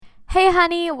Hey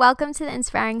honey, welcome to the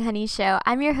Inspiring Honey Show.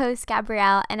 I'm your host,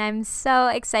 Gabrielle, and I'm so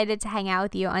excited to hang out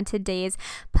with you on today's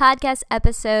podcast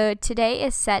episode. Today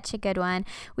is such a good one.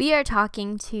 We are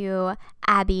talking to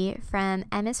Abby from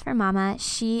M is for Mama.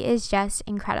 She is just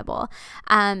incredible.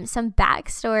 Some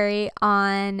backstory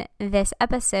on this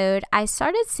episode. I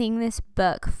started seeing this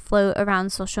book float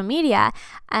around social media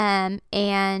and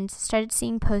started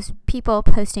seeing people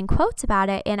posting quotes about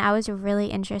it, and I was really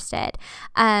interested.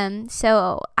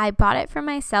 So I bought it for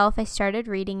myself. I started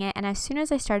reading it, and as soon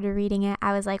as I started reading it,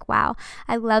 I was like, wow,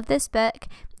 I love this book.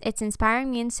 It's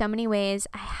inspiring me in so many ways.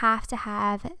 I have to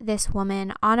have this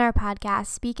woman on our podcast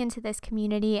speak into this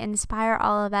community, inspire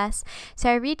all of us. So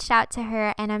I reached out to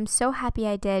her, and I'm so happy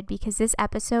I did because this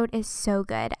episode is so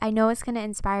good. I know it's going to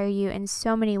inspire you in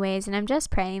so many ways, and I'm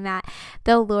just praying that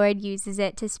the Lord uses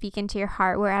it to speak into your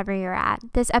heart wherever you're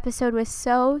at. This episode was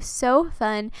so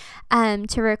fun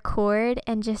to record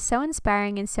and just so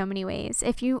inspiring in so many ways.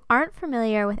 If you aren't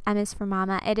familiar with M is for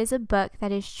Mama, it is a book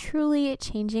that is truly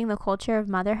changing the culture of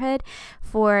motherhood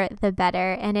for the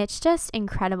better, and it's just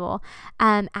incredible.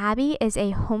 Abby is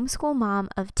a homeschool mom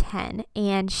of 10,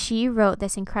 and she wrote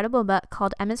this incredible book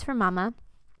called M is for Mama.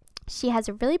 She has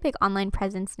a really big online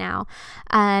presence now,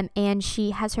 and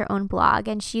she has her own blog,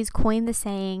 and she's coined the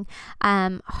saying,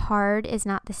 hard is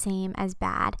not the same as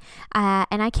bad.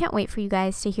 And I can't wait for you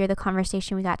guys to hear the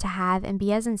conversation we got to have and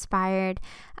be as inspired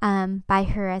by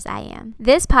her as I am.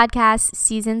 This podcast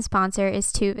season sponsor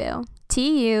is Tuvu.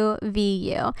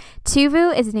 Tuvu.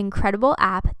 Tuvu is an incredible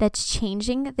app that's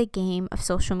changing the game of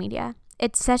social media.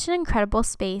 It's such an incredible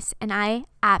space, and I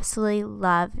absolutely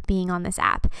love being on this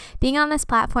app. Being on this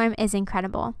platform is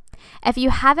incredible. If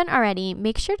you haven't already,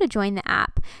 make sure to join the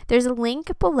app. There's a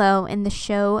link below in the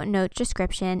show note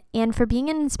description, and for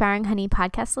being an Inspiring Honey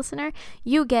podcast listener,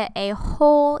 you get a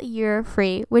whole year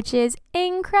free, which is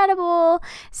incredible.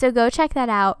 So go check that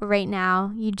out right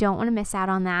now. You don't want to miss out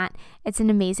on that. It's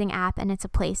an amazing app, and it's a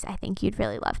place I think you'd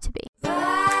really love to be.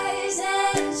 Rise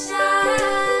and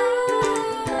shine.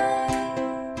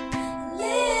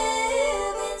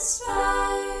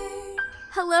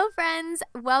 Hello friends,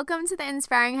 welcome to the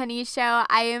Inspiring Honey Show.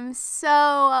 I am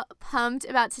so pumped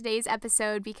about today's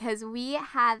episode because we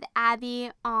have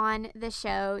Abby on the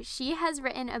show. She has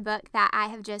written a book that I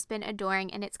have just been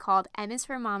adoring, and it's called M is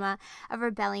for Mama, A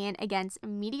Rebellion Against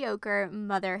Mediocre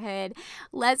Motherhood.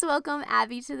 Let's welcome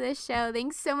Abby to the show.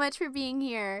 Thanks so much for being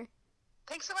here.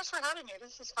 Thanks so much for having me.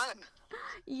 This is fun.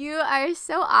 You are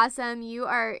so awesome. You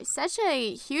are such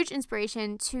a huge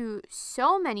inspiration to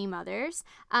so many mothers.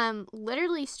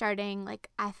 Literally starting,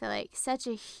 I feel like such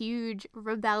a huge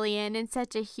rebellion and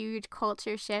such a huge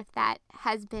culture shift that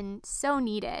has been so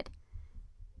needed.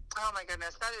 Oh my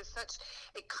goodness, that is such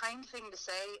a kind thing to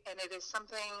say, and it is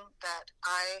something that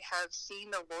I have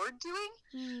seen the Lord doing.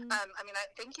 I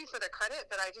thank you for the credit,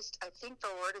 but I think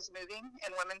the Lord is moving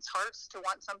in women's hearts to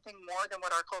want something more than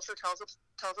what our culture tells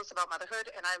us about motherhood,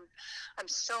 and I'm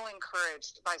so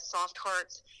encouraged by soft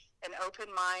hearts and open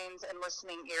minds and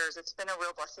listening ears. It's been a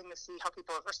real blessing to see how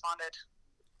people have responded.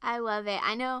 I love it.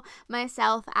 I know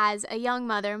myself as a young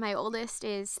mother. My oldest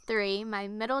is 3, my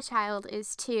middle child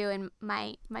is 2, and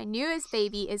my newest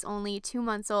baby is only 2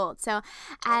 months old. So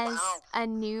as a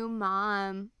new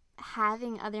mom,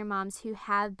 having other moms who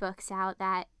have books out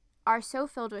that are so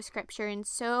filled with scripture and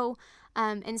so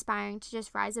inspiring to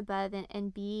just rise above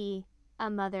and be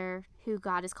a mother who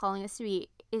God is calling us to be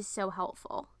is so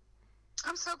helpful.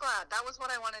 I'm so glad. That was what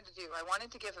I wanted to do. I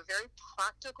wanted to give a very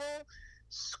practical,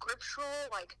 scriptural,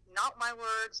 not my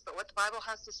words, but what the Bible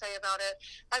has to say about it,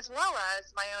 as well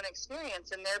as my own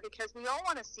experience in there, because we all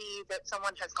want to see that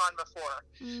someone has gone before,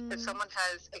 that someone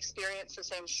has experienced the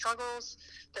same struggles,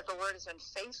 that the Lord has been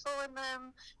faithful in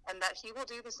them, and that He will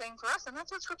do the same for us. And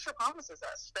that's what Scripture promises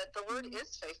us, that the Lord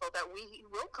is faithful, that we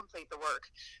will complete the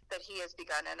work that He has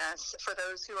begun in us for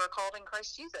those who are called in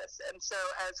Christ Jesus. And so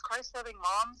as Christ-loving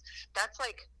moms,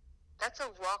 that's a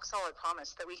rock-solid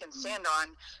promise that we can stand on.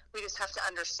 We just have to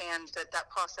understand that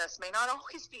process may not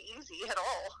always be easy at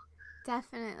all.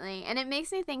 Definitely. And it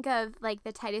makes me think of,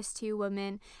 the Titus 2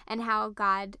 woman and how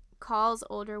God calls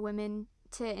older women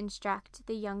to instruct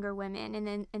the younger women and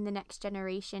then in the next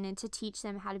generation and to teach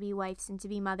them how to be wives and to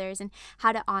be mothers and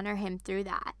how to honor Him through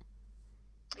that.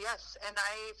 Yes, and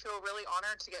I feel really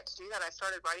honored to get to do that. I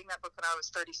started writing that book when I was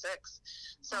 36,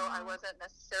 so I wasn't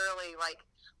necessarily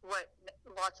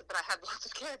but I had lots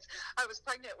of kids. I was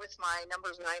pregnant with my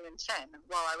numbers 9 and 10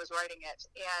 while I was writing it,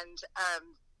 and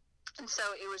so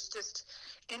it was just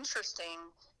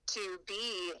interesting to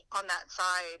be on that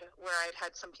side where I'd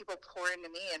had some people pour into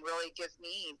me and really give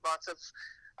me lots of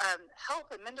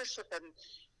help and mentorship and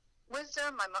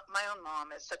wisdom. My own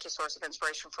mom is such a source of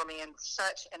inspiration for me and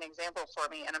such an example for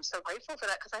me. And I'm so grateful for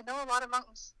that, because I know a lot of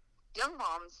young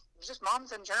moms, just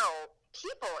moms in general,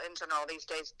 people in general these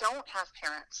days, don't have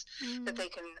parents that they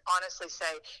can honestly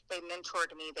say they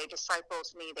mentored me, they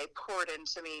discipled me, they poured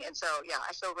into me. And so, yeah,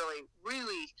 I feel really,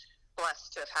 really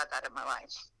blessed to have had that in my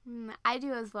life. I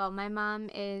do as well. My mom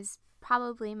is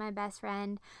probably my best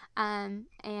friend,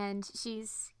 and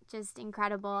she's just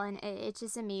incredible. And it's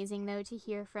just amazing, though, to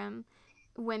hear from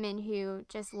women who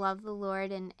just love the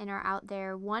Lord and are out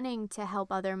there wanting to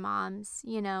help other moms,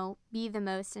 be the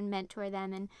most and mentor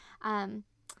them. And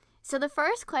so the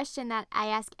first question that I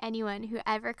ask anyone who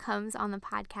ever comes on the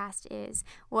podcast is,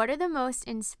 what are the most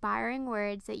inspiring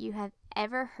words that you have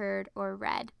ever heard or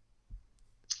read?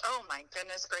 Oh my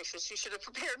goodness gracious! You should have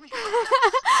prepared me.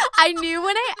 I knew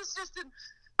when It's just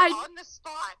on the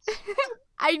spot.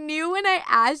 I knew when I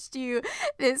asked you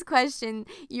this question,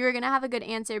 you were gonna have a good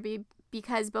answer.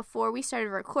 Because before we started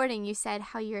recording, you said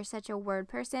how you're such a word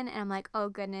person, and I'm like, oh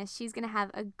goodness, she's gonna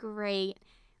have a great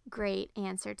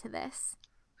answer to this.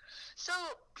 So,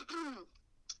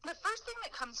 the first thing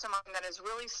that comes to mind that has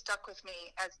really stuck with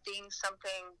me as being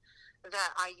something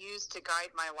that I use to guide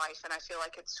my life, and I feel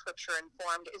like it's scripture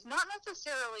informed, is not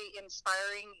necessarily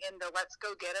inspiring in the let's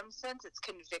go get 'em sense. It's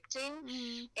convicting.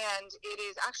 And it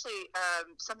is actually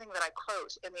something that I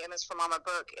quote in the Emma's for Mama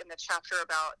book, in the chapter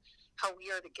about how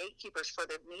we are the gatekeepers for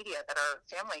the media that our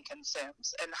family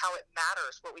consumes, and how it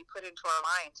matters what we put into our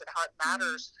minds, and how it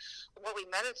matters what we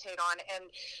meditate on.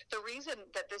 And the reason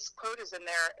that this quote is in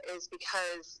there is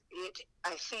because it,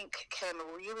 I think, can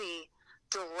really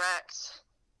direct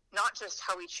not just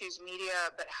how we choose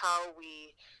media, but how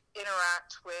we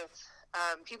interact with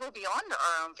people beyond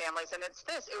our own families. And it's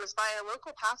this. It was by a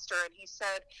local pastor, and he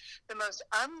said, the most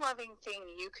unloving thing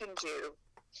you can do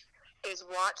is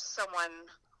watch someone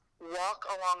walk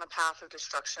along a path of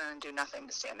destruction and do nothing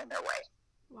to stand in their way.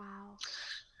 Wow.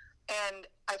 And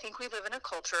I think we live in a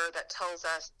culture that tells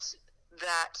us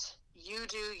that you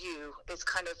do you is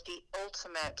kind of the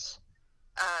ultimate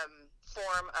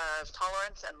form of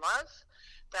tolerance and love,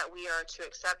 that we are to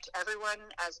accept everyone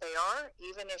as they are,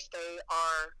 even if they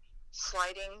are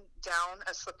sliding down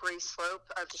a slippery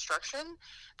slope of destruction,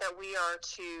 that we are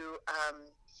to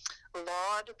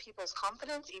laud people's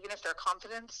confidence, even if their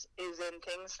confidence is in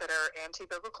things that are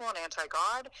anti-biblical and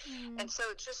anti-God. And so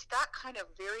just that kind of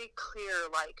very clear,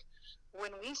 like,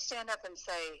 when we stand up and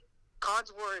say,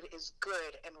 God's word is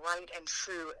good and right and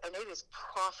true, and it is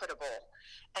profitable.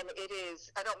 And it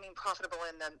is, I don't mean profitable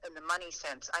in the money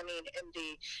sense. I mean in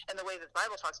the way that the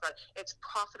Bible talks about it. It's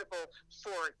profitable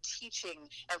for teaching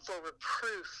and for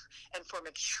reproof and for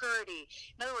maturity.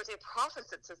 In other words, it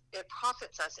profits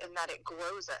us in that it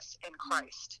grows us in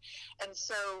Christ. And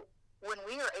so when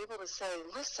we are able to say,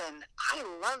 listen, I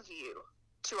love you,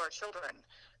 to our children,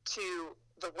 to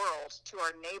the world, to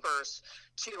our neighbors,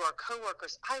 to our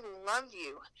coworkers, I love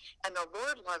you, and the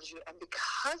Lord loves you, and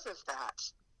because of that,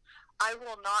 I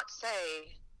will not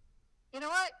say, you know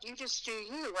what, you just do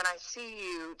you, when I see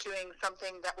you doing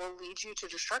something that will lead you to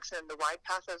destruction, the wide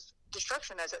path of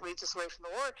destruction as it leads us away from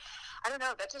the Lord. I don't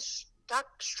know, that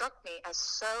struck me as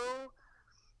so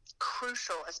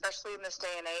crucial, especially in this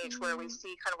day and age where we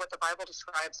see kind of what the Bible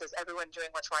describes as everyone doing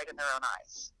what's right in their own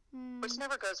eyes, which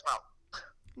never goes well.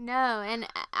 No, and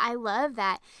I love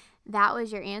that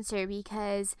was your answer,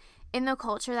 because in the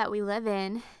culture that we live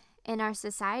in our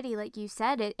society, like you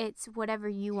said, it's whatever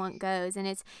you want goes, and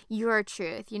it's your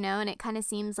truth, and it kind of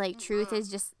seems like truth is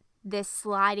just this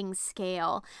sliding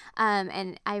scale,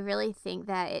 and I really think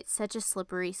that it's such a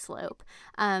slippery slope,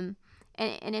 and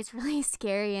it's really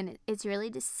scary, and it's really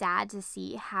just sad to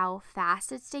see how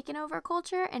fast it's taken over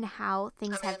culture and how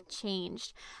things have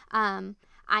changed.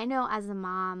 I know as a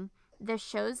mom, the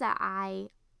shows that I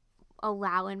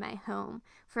allow in my home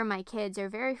for my kids are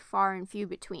very far and few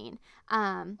between.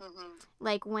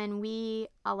 Like when we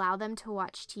allow them to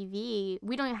watch TV,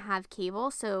 we don't have cable,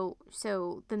 so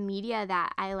the media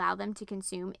that I allow them to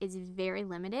consume is very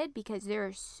limited, because there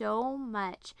is so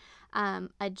much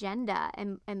agenda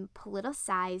and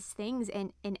politicized things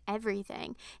in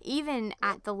everything, even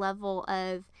at the level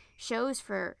of shows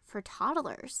for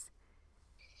toddlers.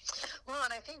 Well,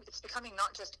 and I think it's becoming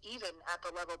not just even at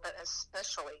the level, but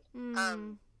especially.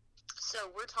 So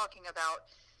we're talking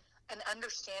about an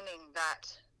understanding that,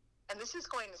 and this is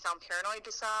going to sound paranoid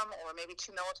to some, or maybe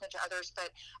too militant to others,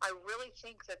 but I really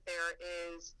think that there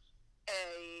is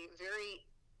a very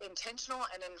intentional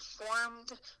and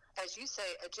informed, as you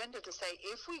say, agenda to say,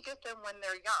 if we get them when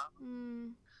they're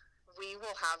young, we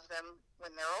will have them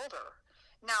when they're older.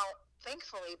 Now,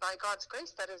 thankfully, by God's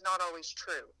grace, that is not always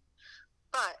true.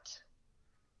 But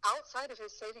outside of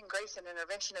his saving grace and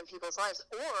intervention in people's lives,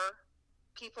 or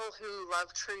people who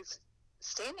love truth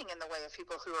standing in the way of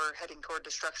people who are heading toward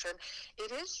destruction,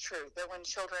 it is true that when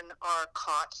children are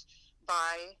caught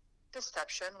by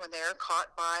deception, when they are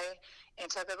caught by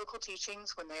anti-biblical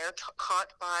teachings, when they are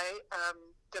caught by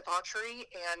debauchery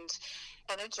and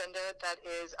an agenda that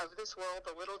is of this world,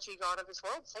 the little g god of this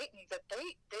world, Satan, that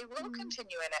they will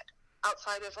continue in it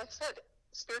outside of, like I said,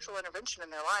 spiritual intervention in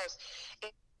their lives.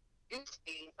 It you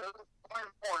see more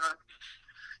and more,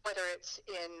 whether it's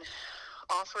in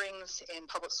offerings in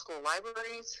public school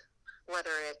libraries,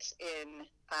 whether it's in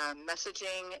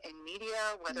messaging in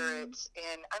media, whether it's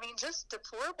in, just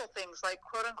deplorable things like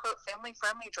quote-unquote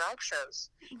family-friendly drag shows.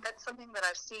 That's something that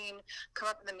I've seen come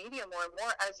up in the media more and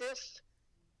more, as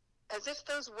if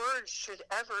those words should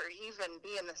ever even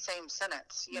be in the same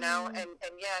sentence, you know?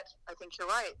 And yet, I think you're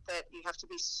right, that you have to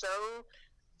be so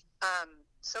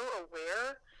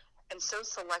aware and so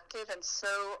selective and so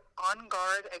on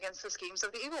guard against the schemes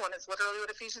of the evil one. It's literally what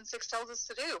Ephesians 6 tells us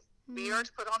to do. We are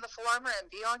to put on the full armor and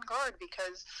be on guard,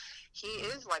 because he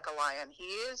is like a lion. He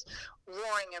is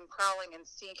roaring and prowling and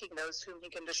seeking those whom he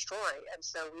can destroy. And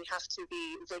so we have to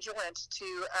be vigilant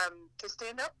to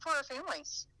stand up for our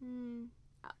families.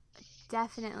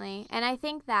 Definitely. And I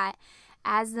think that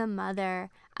as the mother,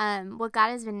 what God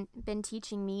has been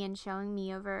teaching me and showing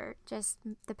me over just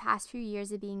the past few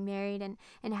years of being married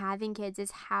and having kids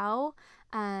is how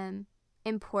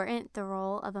important the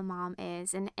role of a mom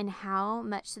is, and how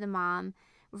much the mom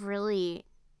really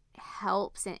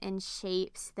helps and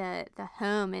shapes the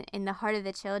home and the heart of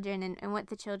the children, and what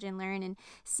the children learn and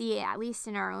see, at least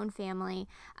in our own family.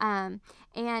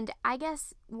 And I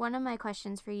guess one of my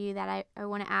questions for you that I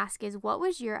want to ask is, what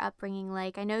was your upbringing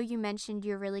like? I know you mentioned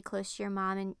you're really close to your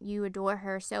mom and you adore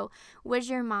her. So was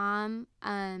your mom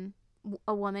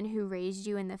a woman who raised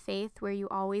you in the faith? Were you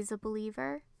always a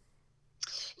believer?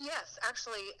 Yes,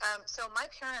 actually. So my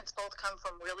parents both come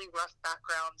from really rough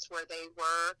backgrounds where they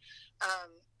were,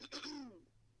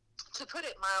 to put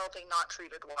it mildly, not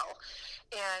treated well,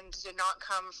 and did not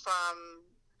come from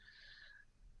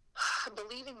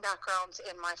believing backgrounds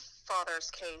in my father's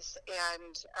case,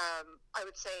 and I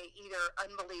would say either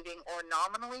unbelieving or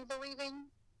nominally believing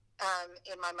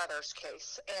in my mother's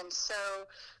case. And so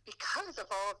because of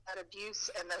all of that abuse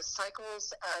and those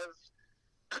cycles of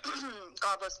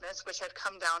godlessness, which had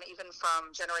come down even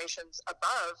from generations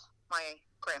above my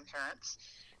grandparents,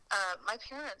 my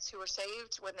parents, who were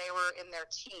saved when they were in their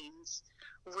teens,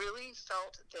 really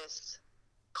felt this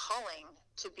calling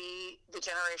to be the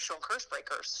generational curse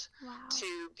breakers. Wow.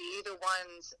 To be the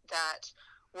ones that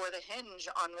were the hinge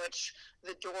on which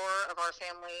the door of our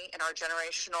family and our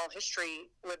generational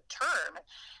history would turn.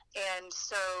 And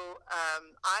so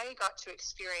I got to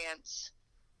experience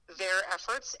their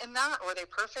efforts in that. Were they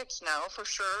perfect? No, for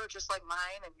sure, just like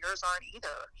mine and yours aren't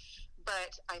either.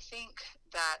 But I think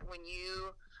that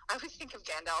I would think of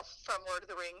Gandalf from Lord of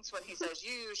the Rings when he says,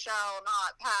 "You shall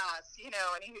not pass,"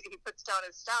 and he puts down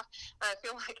his staff. And I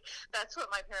feel like that's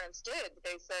what my parents did.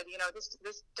 They said,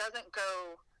 this doesn't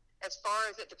go as far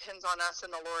as it depends on us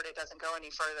and the Lord. It doesn't go any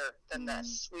further than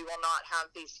this. We will not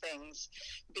have these things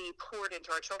be poured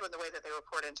into our children the way that they were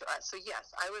poured into us. So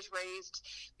yes, I was raised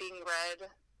being read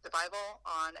the Bible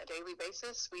on a daily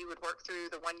basis. We would work through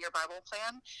the 1-year Bible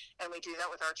plan, and we do that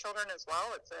with our children as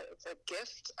well. It's a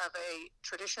gift of a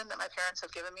tradition that my parents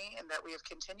have given me and that we have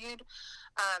continued.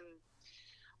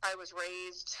 I was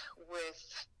raised with,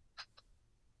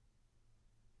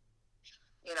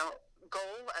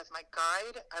 goal as my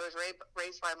guide. I was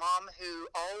raised by a mom who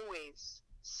always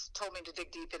told me to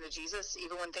dig deep into Jesus,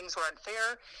 even when things were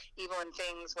unfair, even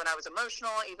when I was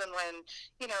emotional, even when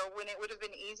it would have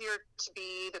been easier to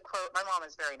be the quote, my mom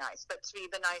is very nice, but to be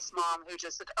the nice mom who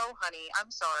just said, "Oh, honey,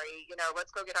 I'm sorry,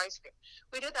 let's go get ice cream."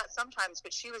 We did that sometimes,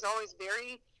 but she was always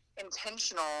very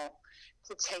intentional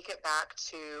to take it back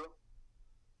to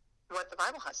what the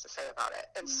Bible has to say about it.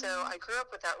 And so I grew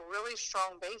up with that really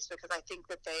strong base, because I think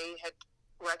that they had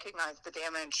recognized the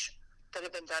damage that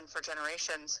had been done for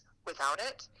generations without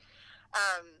it.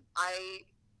 I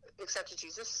accepted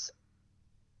Jesus,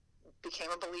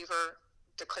 became a believer,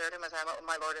 declared him as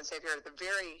my Lord and Savior at a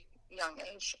very young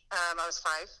age. I was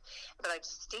 5, but I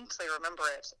distinctly remember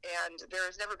it. And there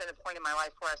has never been a point in my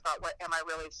life where I thought, "What, am I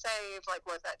really saved? Like,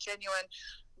 was that genuine?"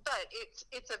 But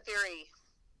it's a very,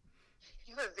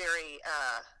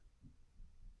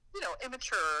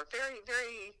 immature, very,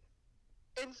 very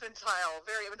infantile,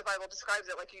 the Bible describes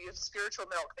it like you have spiritual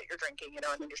milk that you're drinking, and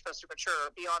then you're supposed to mature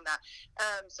beyond that.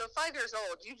 So 5 years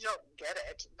old, you don't get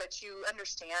it, but you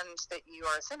understand that you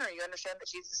are a sinner. You understand that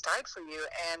Jesus died for you,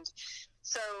 and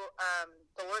So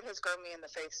the Lord has grown me in the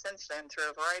faith since then through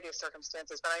a variety of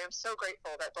circumstances, but I am so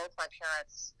grateful that both my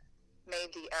parents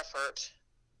made the effort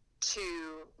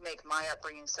to make my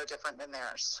upbringing so different than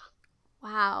theirs.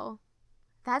 Wow.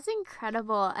 That's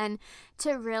incredible. And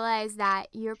to realize that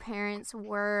your parents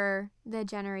were the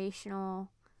generational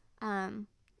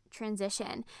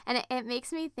transition. And it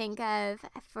makes me think of,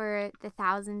 for the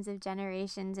thousands of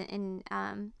generations in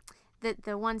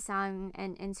the one song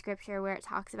in scripture where it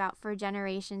talks about, for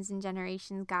generations and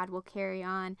generations God will carry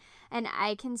on. And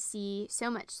I can see so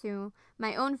much through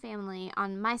my own family,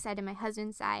 on my side and my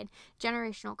husband's side,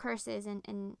 generational curses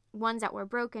and ones that were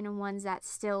broken and ones that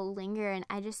still linger. And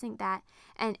I just think that,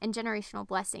 and generational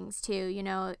blessings too, you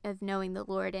know, of knowing the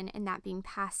Lord and that being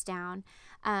passed down.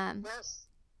 Yes.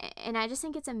 And I just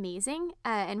think it's amazing,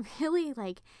 and really,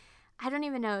 like, I don't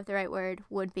even know if the right word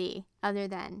would be other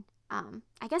than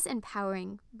I guess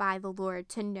empowering by the Lord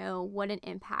to know what an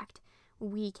impact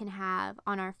we can have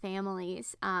on our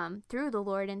families through the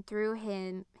Lord and through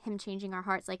him changing our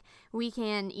hearts. Like, we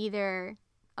can either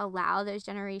allow those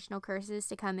generational curses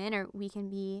to come in, or we can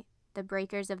be the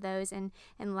breakers of those and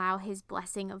allow his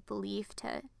blessing of belief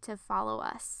to follow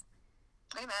us.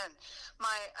 Amen.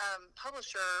 My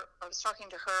publisher, I was talking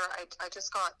to her, I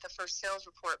just got the first sales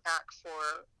report back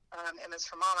for Emma's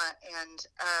for Mama, and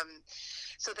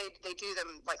so they do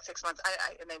them like 6 months.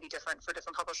 It may be different for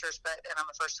different publishers, and I'm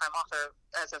a first-time author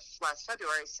as of last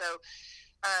February, so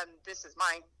this is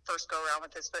my first go-around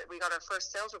with this, but we got our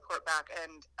first sales report back,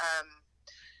 and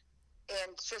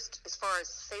just as far as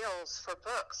sales for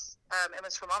books,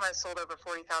 Emma's for Mama has sold over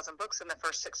 40,000 books in the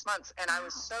first 6 months, and I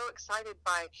was so excited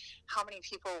by how many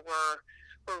people were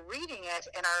reading it.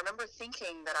 And I remember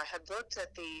thinking that I had looked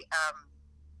at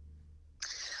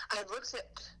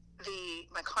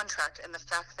my contract, and the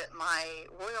fact that my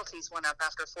royalties went up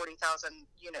after 40,000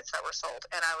 units that were sold,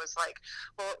 and I was like,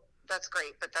 well, that's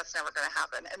great, but that's never going to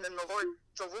happen. And then the Lord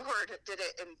did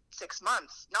it in 6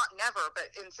 months, not never,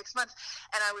 but in 6 months.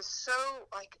 And I was so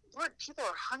like, Lord, people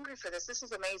are hungry for this. This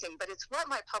is amazing. But it's what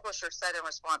my publisher said in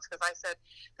response, because I said,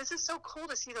 this is so cool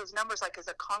to see those numbers, like, as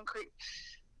a concrete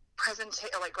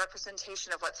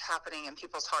representation of what's happening in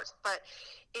people's hearts. But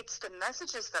it's the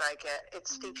messages that I get.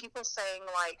 It's the people saying,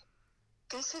 like,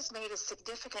 this has made a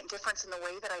significant difference in the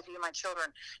way that I view my children.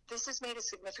 This has made a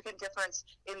significant difference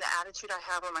in the attitude I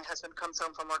have when my husband comes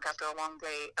home from work after a long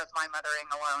day of my mothering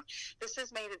alone. This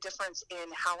has made a difference in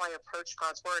how I approach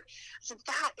God's word. So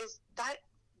that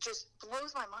just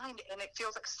blows my mind, and it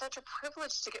feels like such a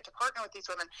privilege to get to partner with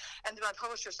these women. And my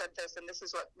publisher said this, and this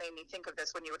is what made me think of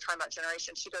this when you were talking about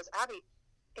generation. She goes, Abby,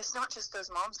 it's not just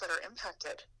those moms that are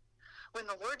impacted. When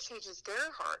the Lord changes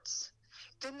their hearts,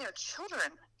 then their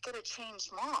children get a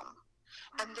changed mom.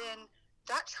 And then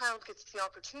that child gets the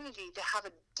opportunity to have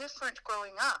a different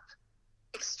growing up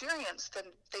experience than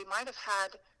they might have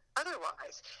had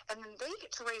otherwise. And then they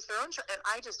get to raise their own child. And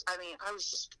I was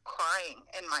just crying,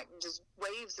 and just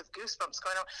waves of goosebumps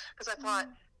going on, because I thought,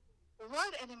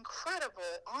 what an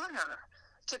incredible honor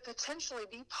to potentially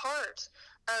be part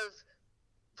of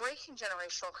breaking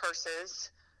generational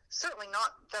curses. Certainly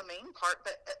not the main part,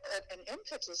 but an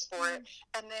impetus for it,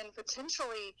 and then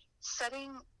potentially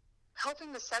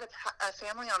helping to set a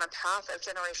family on a path of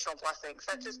generational blessings.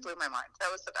 That just blew my mind. That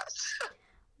was the best.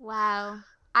 Wow.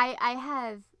 I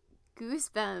have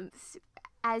goosebumps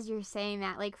as you're saying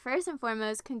that. Like, first and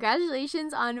foremost,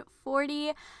 congratulations on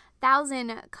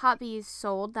 40,000 copies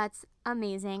sold. That's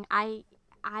amazing. I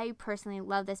personally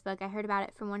love this book. I heard about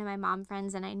it from one of my mom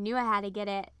friends, and I knew I had to get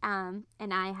it, and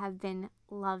I have been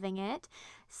loving it.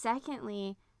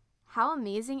 Secondly, how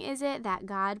amazing is it that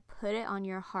God put it on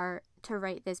your heart to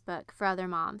write this book for other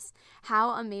moms? How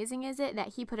amazing is it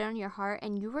that he put it on your heart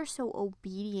and you were so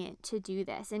obedient to do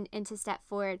this and to step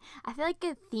forward? I feel like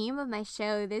a theme of my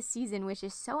show this season, which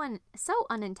is so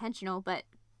unintentional, but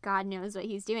God knows what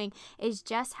he's doing, is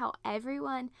just how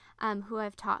everyone who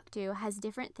I've talked to has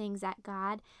different things that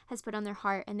God has put on their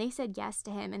heart, and they said yes to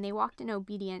him, and they walked in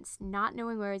obedience, not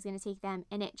knowing where it was going to take them,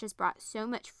 and it just brought so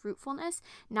much fruitfulness,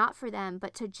 not for them,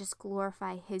 but to just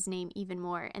glorify his name even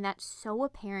more. And that's so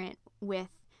apparent with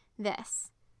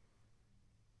this.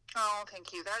 Oh,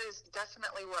 thank you. That is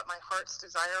definitely what my heart's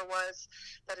desire was.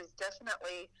 That is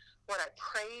definitely what I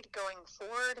prayed going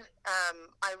forward.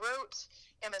 I wrote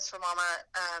Emma's for Mama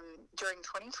during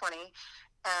 2020,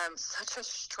 such a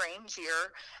strange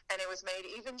year, and it was made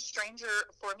even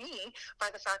stranger for me by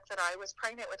the fact that I was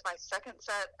pregnant with my second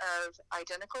set of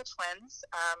identical twins.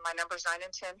 My numbers 9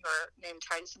 and 10, who are named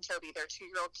Titus and Toby. They're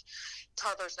 2-year-old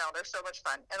toddlers now. They're so much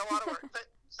fun and a lot of work, but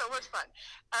so much fun.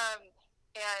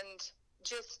 And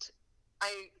just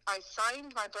I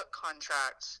signed my book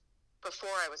contract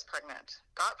before I was pregnant,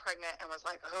 got pregnant, and was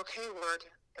like, okay, Lord,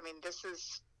 I mean, this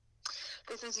is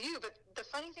you. But the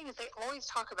funny thing is, they always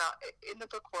talk about, in the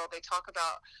book world, they talk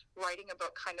about writing a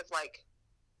book kind of like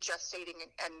gestating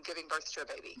and giving birth to a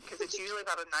baby, because it's usually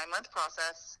about a 9-month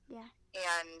process. Yeah.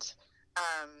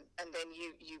 And then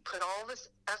you put all this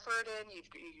effort in, you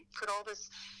put all this,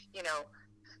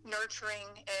 nurturing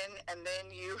in, and then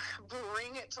you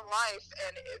bring it to life.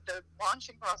 And the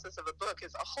launching process of a book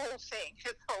is a whole thing.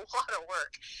 It's a lot of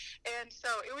work. And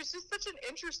so it was just such an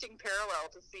interesting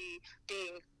parallel to see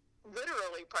being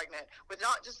literally pregnant with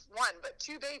not just one, but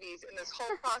 2 babies in this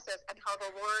whole process, and how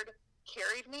the Lord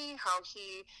carried me, how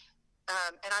he,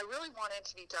 and I really wanted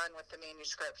to be done with the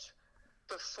manuscript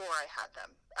before I had them.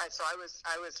 So I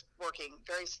was working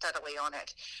very steadily on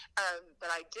it, but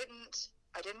I didn't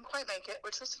quite make it,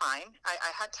 which was fine.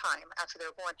 I had time after they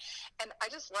were born, and I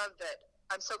just love that.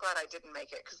 I'm so glad I didn't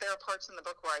make it, because there are parts in the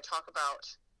book where I talk about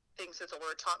things that the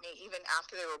Lord taught me even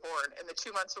after they were born, and the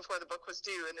 2 months before the book was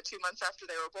due, and the 2 months after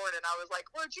they were born, and I was like,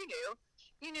 Lord, you knew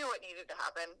what needed to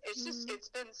happen. It's just, it's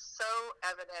been so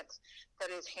evident that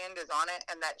his hand is on it,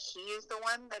 and that he is the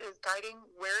one that is guiding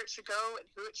where it should go and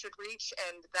who it should reach,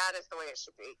 and that is the way it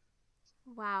should be.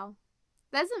 Wow.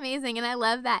 That's amazing. And I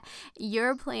love that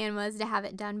your plan was to have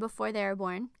it done before they were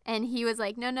born. And he was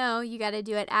like, no, you got to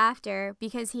do it after,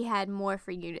 because he had more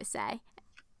for you to say.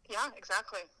 Yeah,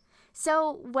 exactly.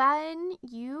 So when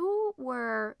you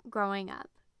were growing up,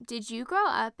 did you grow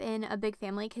up in a big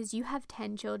family? Because you have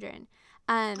 10 children.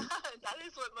 That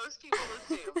is what most people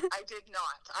assume. I did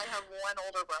not. I have one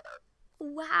older brother.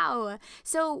 Wow.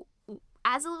 So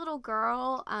as a little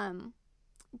girl,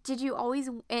 did you always,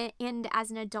 and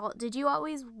as an adult, did you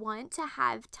always want to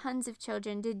have tons of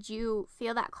children? Did you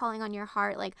feel that calling on your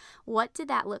heart? Like, what did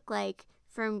that look like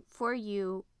for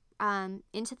you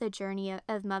into the journey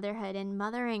of motherhood and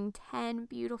mothering 10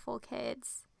 beautiful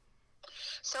kids?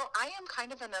 So I am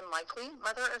kind of an unlikely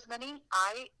mother of many.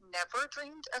 I never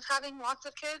dreamed of having lots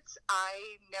of kids. I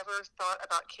never thought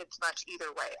about kids much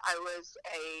either way. I was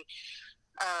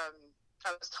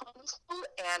homeschooled,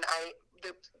 and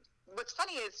what's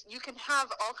funny is you can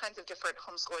have all kinds of different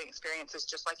homeschooling experiences,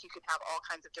 just like you can have all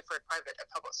kinds of different private and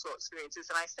public school experiences.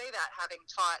 And I say that having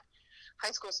taught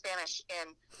high school Spanish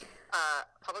in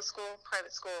public school,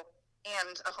 private school,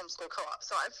 and a homeschool co-op.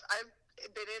 So I've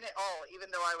been in it all, even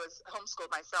though I was homeschooled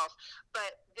myself.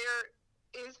 But there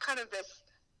is kind of this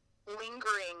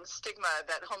lingering stigma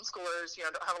that homeschoolers,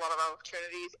 don't have a lot of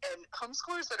opportunities, and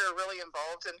homeschoolers that are really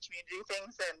involved in community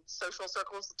things and social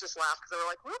circles just laugh, because they're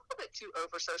like, we're a little bit too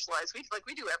over socialized. We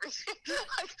do everything.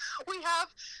 Like we have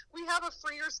a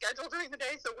freer schedule during the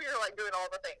day, so we are like doing all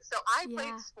the things. So I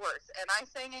played sports, and I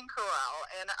sang in chorale,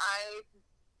 and I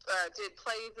did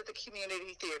plays at the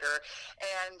community theater,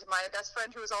 and my best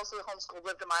friend, who was also homeschooled,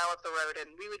 lived a mile up the road, and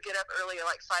we would get up early at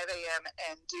like 5 a.m.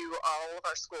 and do all of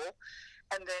our school,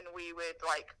 and then we would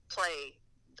like play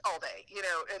all day,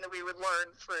 and then we would learn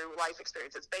through life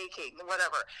experiences, baking,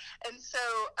 whatever. And so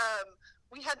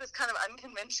we had this kind of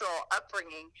unconventional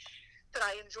upbringing that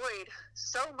I enjoyed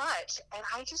so much, and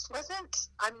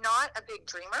I'm not a big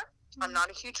dreamer. I'm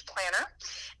not a huge planner,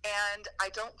 and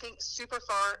I don't think super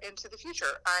far into the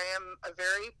future. I am a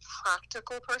very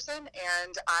practical person,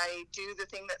 and I do the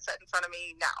thing that's set in front of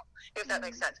me now, if that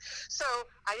makes sense. So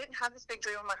I didn't have this big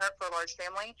dream in my heart for a large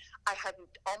family. I had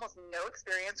almost no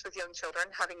experience with young children,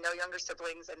 having no younger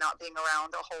siblings and not being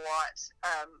around a whole lot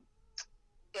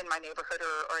in my neighborhood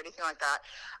or anything like that.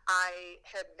 I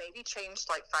had maybe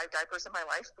changed like 5 diapers in my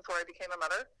life before I became a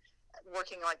mother,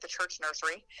 working like the church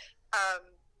nursery.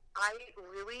 I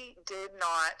really did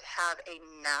not have a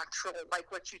natural,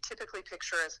 like what you typically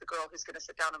picture as the girl who's going to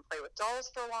sit down and play with dolls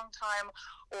for a long time,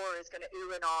 or is going to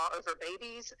ooh and ah over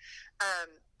babies.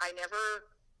 I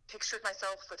never pictured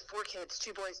myself with 4 kids,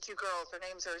 2 boys, 2 girls. Their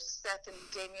names are Seth and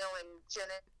Daniel and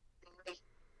Jenna.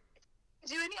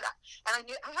 Do any of that. And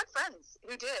I had friends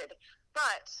who did,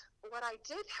 but what I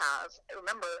did have,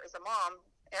 remember, as a mom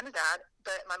and a dad,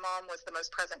 but my mom was the most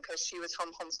present because she was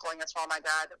homeschooling us while my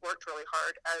dad worked really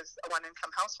hard as a one-income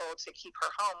household to keep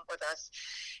her home with us.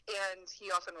 And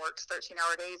he often worked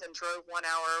 13-hour days and drove 1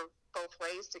 hour both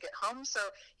ways to get home. So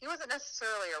he wasn't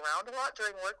necessarily around a lot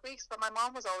during work weeks, but my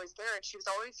mom was always there, and she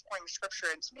was always pouring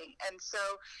scripture into me. And so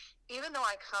even though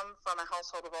I come from a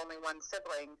household of only 1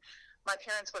 sibling, my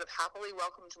parents would have happily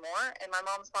welcomed more, and my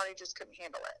mom's body just couldn't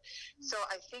handle it. So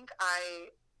I think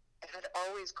I had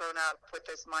always grown up with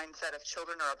this mindset of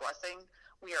children are a blessing.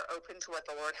 We are open to what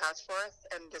the Lord has for us,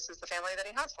 and this is the family that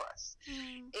he has for us.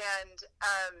 And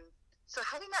so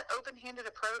having that open-handed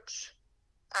approach,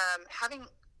 having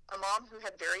a mom who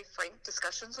had very frank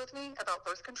discussions with me about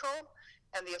birth control,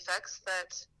 and the effects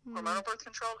that hormonal birth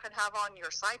control can have on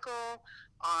your cycle,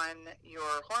 on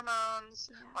your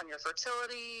hormones, on your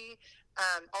fertility.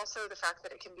 Also, the fact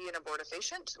that it can be an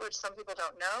abortifacient, which some people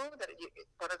don't know, that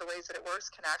one of the ways that it works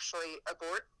can actually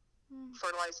abort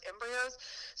fertilized embryos.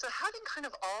 So having kind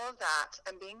of all of that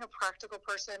and being a practical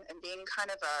person and being kind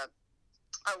of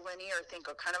a linear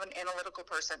thinker, kind of an analytical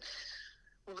person,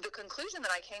 the conclusion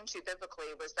that I came to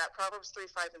biblically was that Proverbs 3,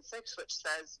 5, and 6, which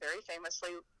says very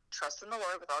famously, trust in the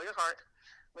Lord with all your heart,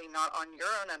 lean not on your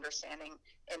own understanding,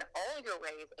 in all your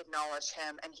ways acknowledge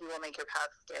him, and he will make your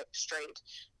path straight,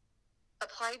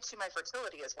 applied to my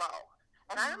fertility as well.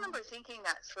 And I remember thinking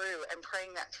that through and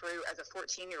praying that through as a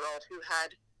 14-year-old who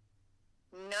had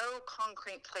no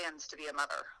concrete plans to be a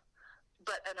mother,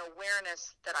 but an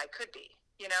awareness that I could be.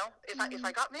 You know, if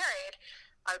I got married,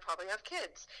 I would probably have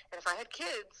kids. And if I had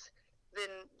kids,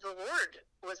 then the Lord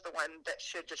was the one that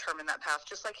should determine that path,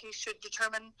 just like he should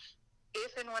determine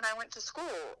if and when I went to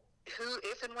school,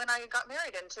 if and when I got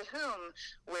married, and to whom,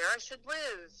 where I should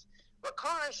live, what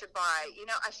car I should buy. You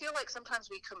know, I feel like sometimes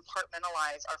we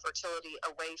compartmentalize our fertility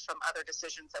away from other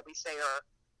decisions that we say are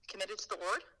committed to the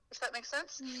Lord, if that makes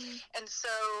sense. And so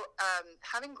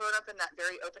having grown up in that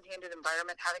very open-handed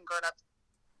environment, having grown up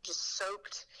just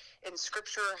soaked in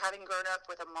scripture, having grown up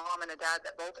with a mom and a dad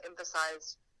that both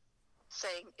emphasized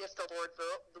saying, if the Lord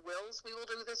wills, we will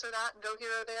do this or that and go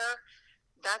here or there.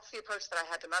 That's the approach that I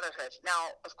had to motherhood.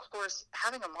 Now, of course,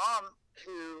 having a mom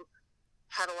who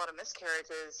had a lot of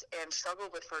miscarriages and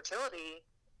struggled with fertility,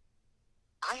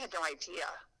 I had no idea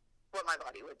what my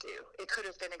body would do. It could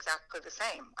have been exactly the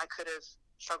same. I could have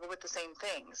struggled with the same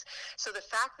things. So the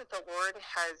fact that the Lord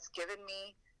has given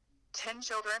me 10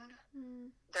 children,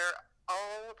 they're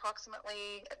all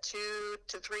approximately 2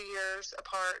 to 3 years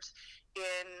apart.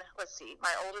 Let's see,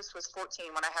 my oldest was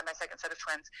 14 when I had my second set of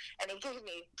twins, and he gave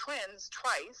me twins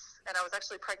twice, and I was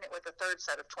actually pregnant with a third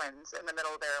set of twins in the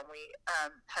middle there, and we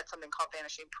had something called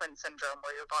vanishing twin syndrome,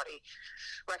 where your body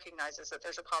recognizes that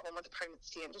there's a problem with the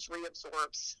pregnancy and just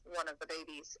reabsorbs one of the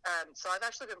babies. So I've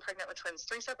actually been pregnant with twins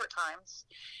 3 separate times,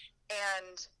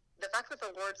 and the fact that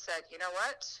the Lord said, you know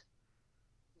what,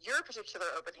 your particular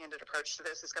open-handed approach to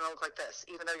this is going to look like this,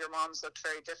 even though your mom's looked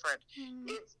very different.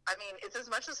 It's as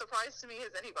much a surprise to me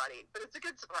as anybody, but it's a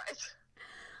good surprise.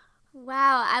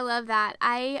 Wow, I love that.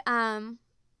 I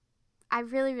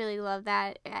really, really love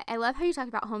that. I love how you talk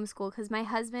about homeschool, because my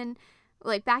husband,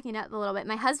 like backing up a little bit,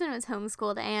 my husband was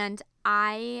homeschooled, and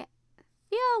I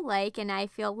feel like, and I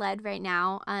feel led right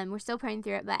now, we're still praying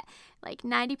through it, but like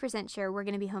 90% sure we're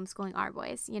going to be homeschooling our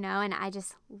boys, you know, and I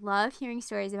just love hearing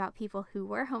stories about people who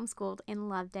were homeschooled and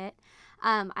loved it.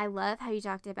 I love how you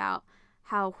talked about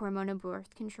how hormonal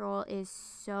birth control is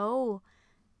so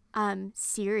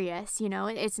serious, you know.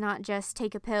 It's not just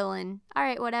take a pill and all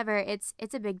right, whatever. It's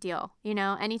a big deal, you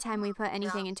know. Anytime we put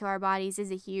anything into our bodies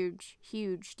is a huge,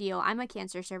 huge deal. I'm a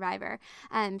cancer survivor,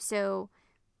 so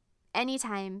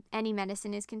anytime any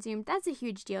medicine is consumed, that's a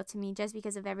huge deal to me, just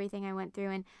because of everything I went through.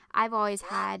 And I've always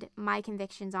had my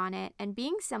convictions on it, and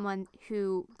being someone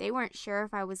who they weren't sure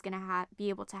if I was going to be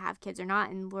able to have kids or not,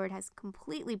 and Lord has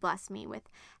completely blessed me with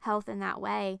health in that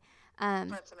way.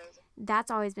 That's amazing.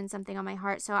 That's always been something on my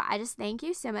heart. So I just thank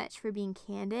you so much for being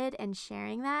candid and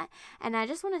sharing that. And I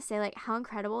just want to say, like, how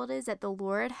incredible it is that the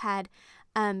Lord had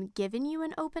given you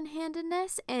an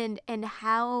open-handedness, and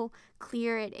how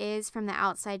clear it is from the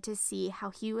outside to see how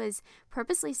he was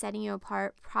purposely setting you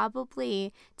apart,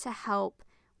 probably to help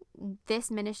this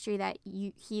ministry that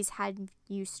he's had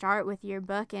you start with your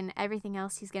book and everything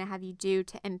else he's going to have you do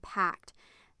to impact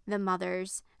the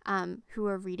mothers who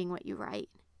are reading what you write.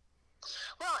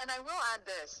 Well, and I will add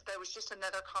this. There was just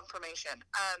another confirmation.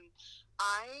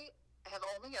 I have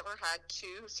only ever had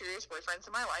 2 serious boyfriends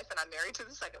in my life, and I'm married to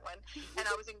the second one, and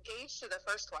I was engaged to the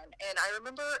first one. And I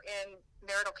remember in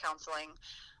marital counseling,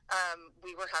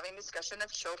 we were having discussion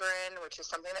of children, which is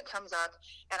something that comes up,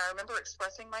 and I remember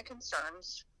expressing my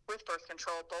concerns with birth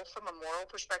control, both from a moral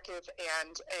perspective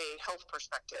and a health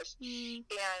perspective.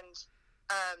 And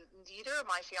neither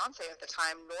my fiance at the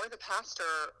time nor the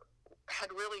pastor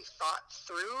had really thought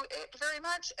through it very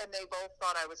much, and they both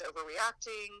thought I was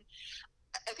overreacting.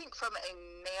 I think from a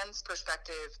man's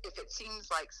perspective, if it seems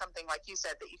like something like you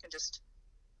said, that you can just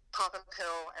pop a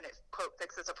pill and it, quote,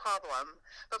 fixes a problem.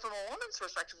 But from a woman's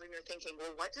perspective, when you're thinking,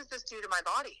 well, what does this do to my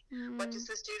body? What does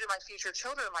this do to my future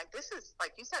children? Like, this is,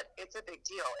 like you said, it's a big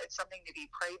deal. It's something to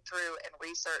be prayed through and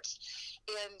researched.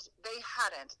 And they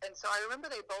hadn't. And so I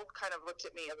remember they both kind of looked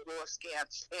at me a little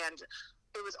askance. And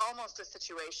it was almost a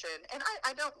situation, and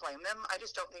I don't blame them. I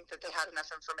just don't think that they had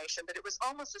enough information, but it was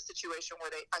almost a situation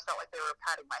where I felt like they were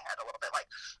patting my head a little bit,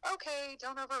 like, okay,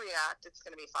 don't overreact. It's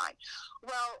going to be fine.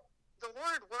 Well, the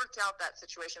Lord worked out that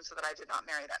situation so that I did not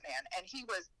marry that man. And he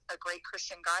was a great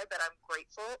Christian guy, but I'm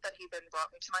grateful that he then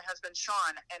brought me to my husband,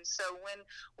 Sean. And so when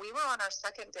we were on our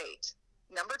second date,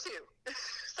 number 2,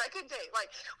 second date,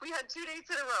 like we had 2 dates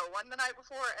in a row, one the night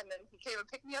before, and then he came and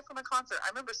picked me up from a concert.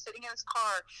 I remember sitting in his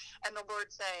car and the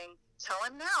Lord saying, tell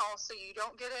him now so you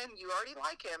don't get in, you already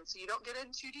like him, so you don't get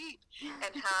in too deep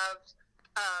and have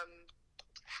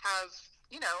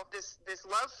this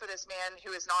love for this man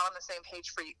who is not on the same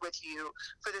page with you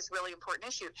for this really important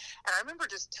issue. And I remember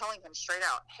just telling him straight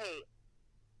out, hey,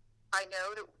 I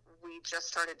know that we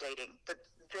just started dating, but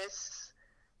this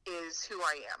is who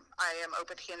I am. I am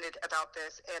open-handed about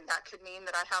this, and that could mean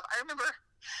that I remember,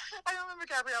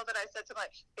 Gabrielle, that I said something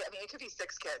like, it could be 6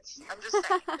 kids. I'm just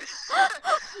saying.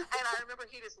 And I remember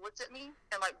he just looked at me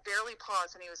and like barely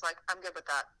paused, and he was like, I'm good with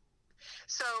that.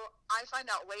 So I find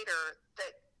out later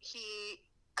that he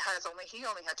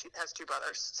only has 2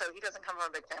 brothers, so he doesn't come from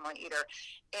a big family either.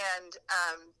 And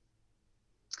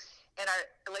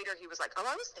later he was like, oh,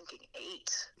 I was thinking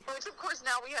 8, which of course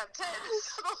now we have 10.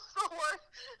 So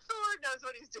the Lord knows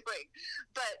what he's doing.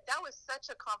 But that was such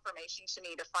a confirmation to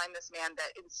me to find this man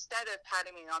that instead of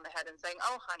patting me on the head and saying,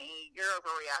 oh, honey, you're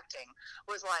overreacting,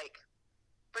 was like,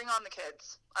 bring on the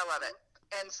kids. I love it.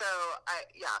 And so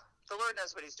the Lord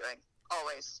knows what he's doing.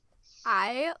 Always.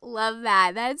 I love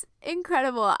that. That's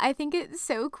incredible. I think it's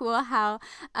so cool how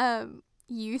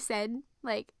you said,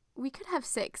 like, we could have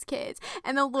 6 kids,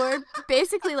 and the Lord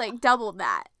basically, like, doubled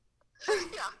that.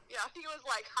 Yeah. He was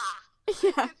like, ha.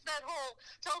 Yeah. It's that whole,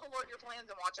 tell the Lord your plans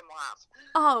and watch him laugh.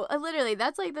 Oh, literally,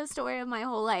 that's, like, the story of my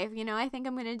whole life. You know, I think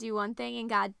I'm going to do one thing, and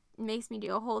God makes me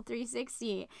do a whole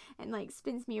 360 and, like,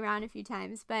 spins me around a few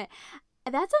times. But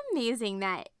that's amazing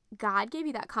that God gave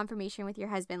you that confirmation with your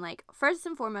husband. Like, first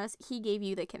and foremost, he gave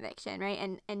you the conviction,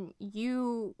 right? And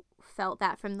you felt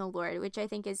that from the Lord, which I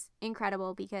think is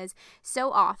incredible, because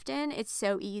so often it's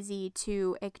so easy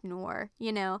to ignore,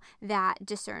 that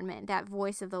discernment, that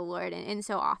voice of the Lord. And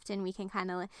so often we can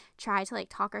kind of try to, like,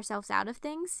 talk ourselves out of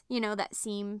things, that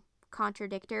seem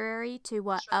contradictory to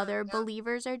what other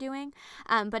believers are doing.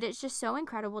 But it's just so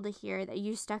incredible to hear that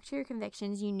you stuck to your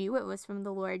convictions. You knew it was from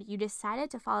the Lord. You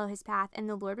decided to follow his path, and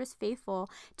the Lord was faithful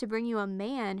to bring you a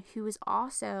man who was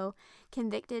also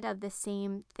convicted of the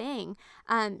same thing.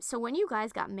 So when you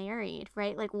guys got married,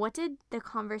 right, like, what did the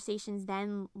conversations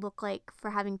then look like for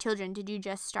having children? Did you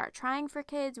just start trying for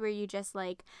kids? Were you just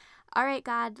like, all right,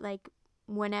 God, like,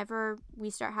 whenever we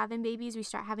start having babies, we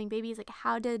start having babies? Like,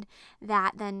 how did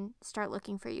that then start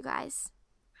looking for you guys?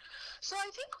 So I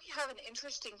think we have an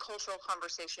interesting cultural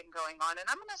conversation going on, and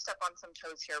I'm going to step on some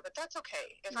toes here, but that's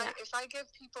okay. If I give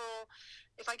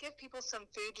people some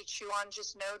food to chew on,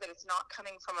 just know that it's not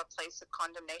coming from a place of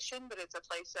condemnation, but it's a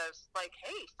place of like,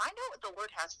 hey, find out what the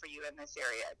Lord has for you in this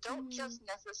area. Don't just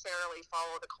necessarily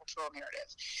follow the cultural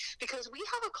narrative, because we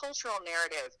have a cultural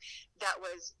narrative that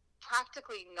was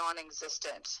practically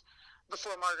non-existent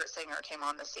before Margaret Sanger came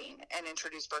on the scene and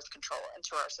introduced birth control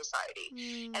into our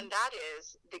society. And that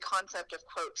is the concept of,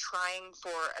 quote, trying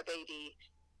for a baby,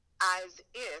 as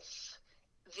if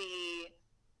the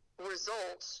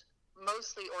result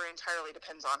mostly or entirely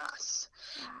depends on us.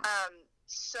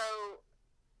 So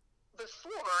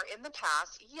before, in the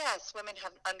past, yes, women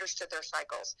have understood their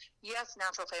cycles. Yes,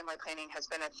 natural family planning has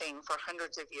been a thing for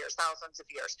hundreds of years, thousands of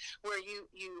years, where you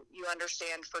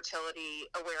understand fertility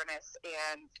awareness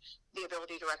and the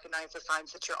ability to recognize the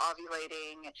signs that you're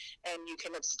ovulating, and you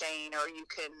can abstain or you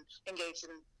can engage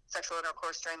in sexual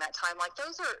intercourse during that time. Like,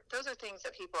 those are things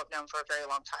that people have known for a very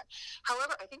long time.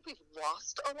 However, I think we've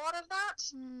lost a lot of that,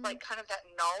 like kind of that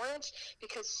knowledge,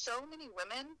 because so many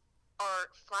women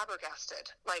are flabbergasted.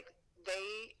 Like,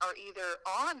 they are either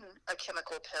on a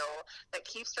chemical pill that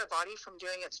keeps their body from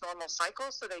doing its normal cycle,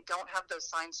 so they don't have those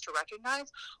signs to recognize,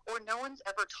 or no one's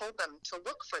ever told them to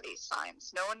look for these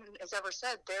signs. No one has ever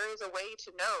said there is a way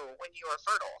to know when you are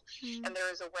fertile, and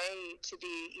there is a way to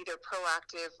be either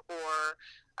proactive or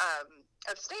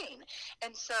abstain.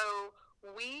 And so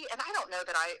and I don't know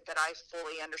that I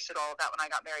fully understood all of that when I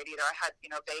got married either. I had,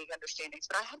 vague understandings,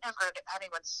 but I had never had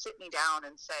anyone sit me down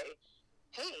and say,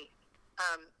 hey,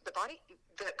 the body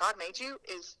that God made you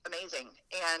is amazing,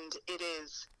 and it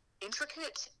is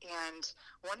intricate and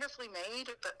wonderfully made,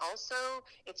 but also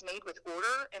it's made with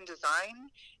order and design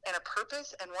and a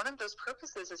purpose, and one of those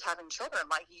purposes is having children.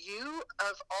 Like, you,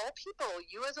 of all people,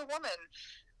 you as a woman,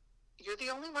 you're the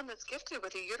only one that's gifted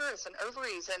with a uterus and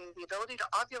ovaries and the ability to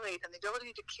ovulate and the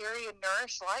ability to carry and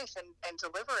nourish life and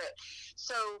deliver it.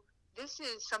 So this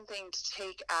is something to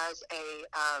take as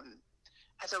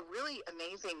a really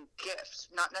amazing gift,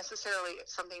 not necessarily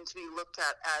something to be looked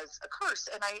at as a curse.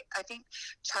 And I think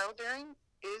childbearing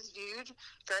is viewed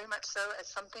very much so as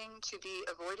something to be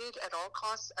avoided at all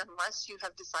costs unless you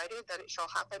have decided that it shall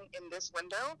happen in this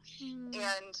window.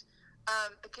 And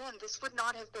again, this would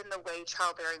not have been the way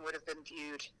childbearing would have been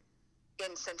viewed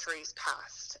in centuries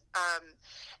past.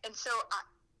 And so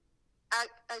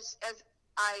as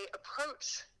I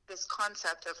approach this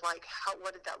concept of like,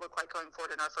 what did that look like going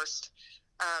forward in our first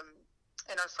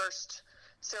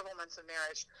several months of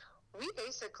marriage, we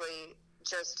basically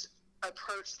just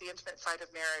approached the intimate side of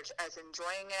marriage as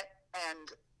enjoying it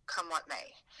and come what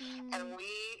may. And we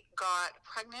got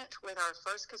pregnant with our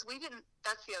first, because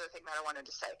that's the other thing that I wanted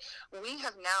to say. We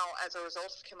have now, as a result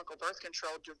of chemical birth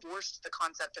control, divorced the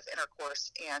concept of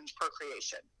intercourse and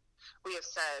procreation. We have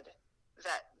said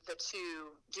that the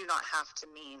two do not have to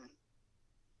be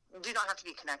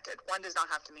connected. One does not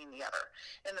have to mean the other.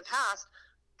 In the past,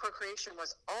 procreation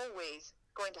was always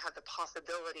going to have the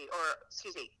possibility,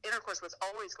 intercourse was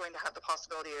always going to have the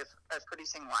possibility of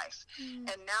producing life.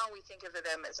 And now we think of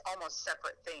them as almost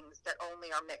separate things that only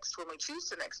are mixed when we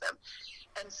choose to mix them.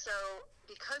 And so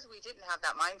because we didn't have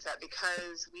that mindset,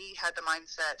 because we had the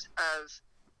mindset of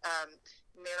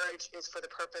marriage is for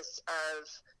the purpose of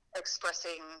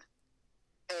expressing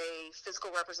a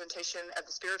physical representation of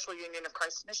the spiritual union of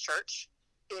Christ and his church,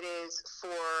 it is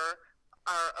for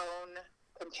our own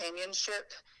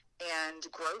companionship and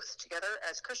growth together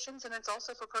as Christians, and it's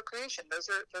also for procreation. Those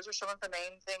are some of the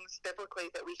main things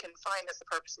biblically that we can find as the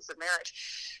purposes of marriage.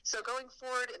 So going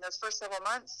forward in those first several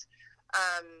months,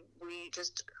 we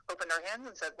just opened our hands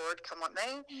and said, Lord, come what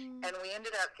may. And we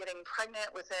ended up getting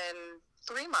pregnant within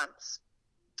 3 months.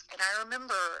 And I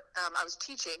remember I was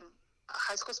teaching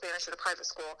high school Spanish at a private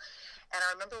school, and I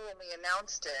remember when we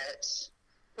announced it,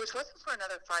 which wasn't for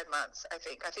another 5 months, I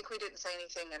think. I think we didn't say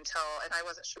anything until, and I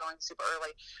wasn't showing super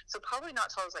early, so probably not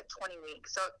till it was like 20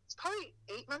 weeks. So it's probably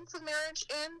 8 months of marriage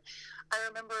in. I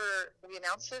remember we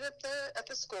announced it at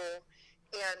the school,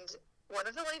 and one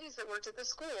of the ladies that worked at the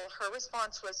school, her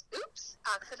response was, oops,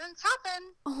 accidents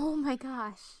happen. Oh my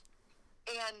gosh.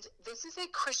 And this is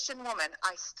a Christian woman.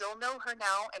 I still know her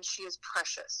now, and she is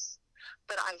precious.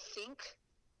 But I think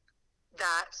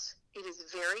that it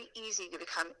is very easy to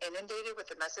become inundated with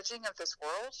the messaging of this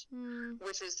world,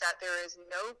 which is that there is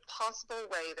no possible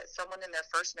way that someone in their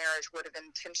first marriage would have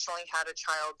intentionally had a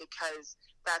child, because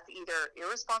that's either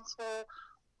irresponsible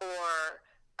or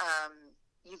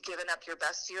you've given up your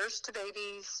best years to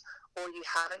babies, or you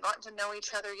haven't gotten to know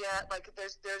each other yet. Like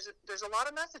there's a lot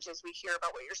of messages we hear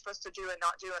about what you're supposed to do and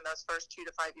not do in those first 2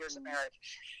 to 5 years of marriage.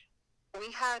 We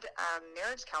had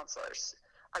marriage counselors,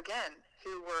 again,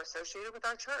 who were associated with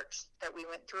our church, that we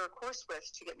went through a course with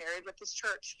to get married with this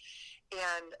church,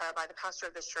 and by the pastor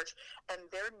of this church. And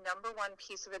their number one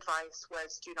piece of advice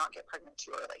was, do not get pregnant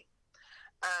too early.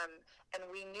 And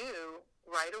we knew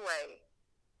right away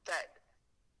that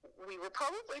we were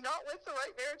probably not with the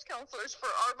right marriage counselors for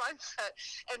our mindset,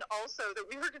 and also that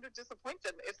we were going to disappoint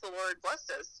them if the Lord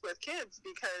blessed us with kids,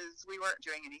 because we weren't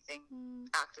doing anything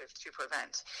active to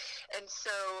prevent. And so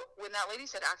when that lady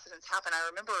said accidents happen, I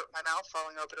remember my mouth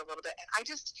falling open a little bit, and I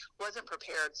just wasn't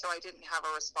prepared, so I didn't have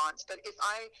a response. But if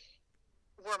I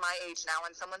were my age now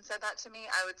and someone said that to me,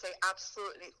 I would say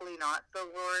absolutely not.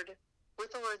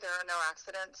 With the Lord, there are no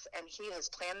accidents, and he has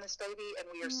planned this baby, and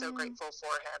we are so grateful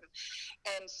for him.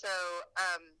 And so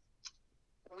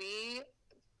we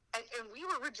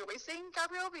were rejoicing,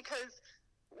 Gabrielle, because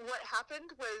what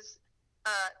happened was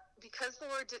because the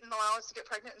Lord didn't allow us to get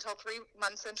pregnant until 3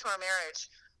 months into our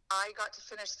marriage, I got to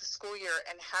finish the school year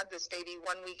and had this baby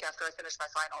 1 week after I finished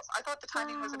my finals. I thought the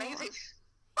timing was amazing.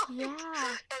 Yeah.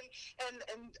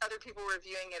 And other people were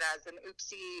viewing it as an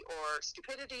oopsie or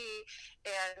stupidity.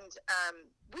 And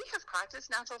we have practiced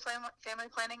natural family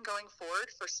planning going forward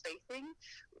for spacing,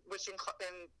 which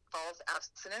involves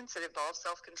abstinence, it involves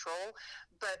self-control.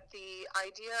 But the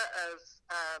idea of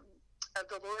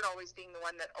the Lord always being the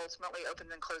one that ultimately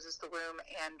opens and closes the womb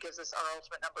and gives us our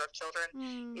ultimate number of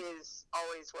children is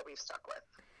always what we've stuck with.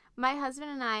 My husband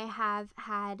and I have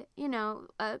had,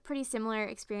 a pretty similar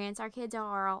experience. Our kids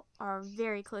are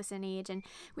very close in age, and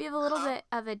we have a little bit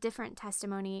of a different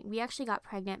testimony. We actually got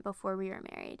pregnant before we were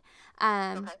married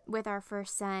with our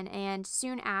first son, and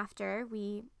soon after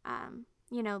we,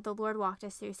 the Lord walked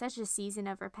us through such a season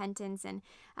of repentance and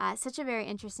such a very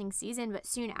interesting season. But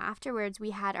soon afterwards,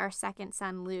 we had our second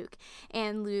son, Luke,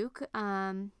 and Luke,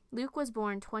 Luke was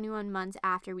born 21 months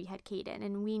after we had Caden,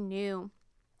 and we knew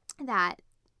that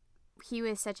he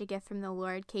was such a gift from the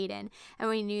Lord, Caden, and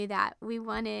we knew that we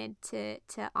wanted to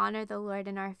honor the Lord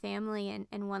in our family.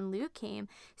 And when Luke came,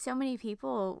 so many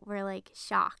people were like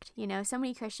shocked, so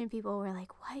many Christian people were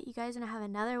like, what, you guys gonna have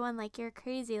another one? Like, you're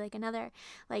crazy, like another,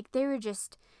 like they were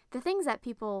just the things that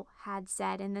people had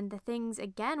said, and then the things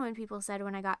again when people said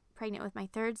when I got pregnant with my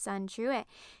third son, Truett,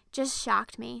 just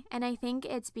shocked me. And I think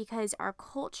it's because our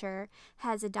culture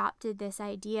has adopted this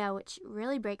idea, which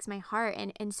really breaks my heart.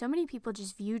 And so many people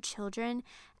just view children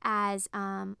as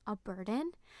a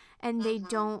burden, and they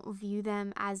don't view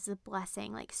them as a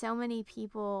blessing. Like, so many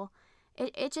people,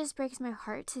 it just breaks my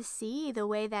heart to see the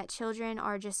way that children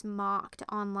are just mocked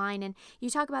online. And you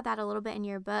talk about that a little bit in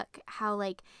your book, how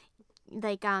like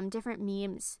different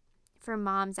memes for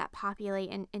moms that populate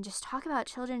and just talk about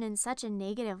children in such a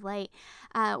negative light.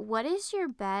 What is your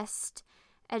best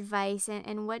advice,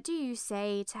 and what do you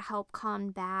say to help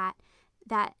combat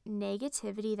that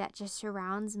negativity that just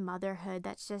surrounds motherhood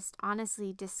that's just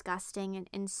honestly disgusting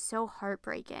and so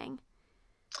heartbreaking?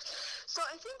 So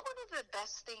I think one of the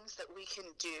best things that we can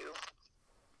do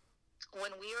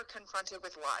when we are confronted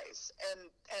with lies and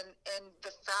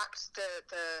the facts,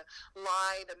 the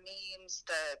lie, the memes,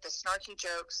 the snarky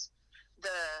jokes,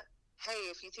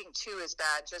 hey, if you think 2 is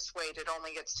bad, just wait, it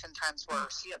only gets 10 times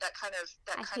worse. That kind of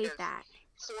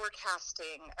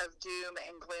forecasting of doom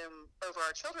and gloom over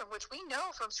our children, which we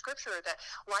know from Scripture that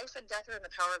life and death are in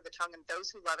the power of the tongue, and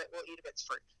those who love it will eat of its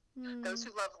fruit. Those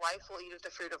who love life will eat of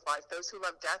the fruit of life. Those who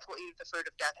love death will eat of the fruit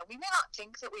of death. And we may not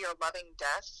think that we are loving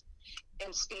death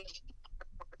in speaking.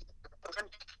 We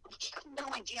have no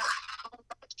idea how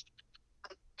much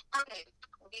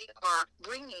we are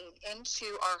bringing into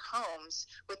our homes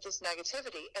with this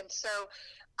negativity. And so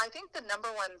I think the number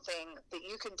one thing that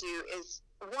you can do is,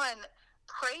 one,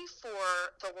 pray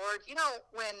for the Lord.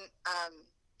 When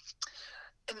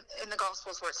in the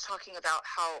Gospels where it's talking about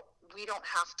how we don't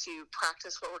have to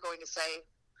practice what we're going to say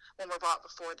when we're brought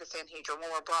before the Sanhedrin,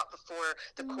 when we're brought before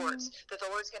the courts, that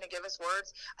the Lord's going to give us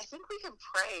words. I think we can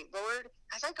pray, Lord,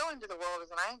 as I go into the world,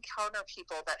 and I encounter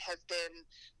people that have been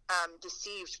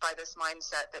deceived by this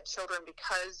mindset that children,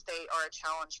 because they are a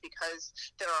challenge, because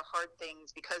there are hard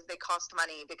things, because they cost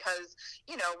money, because,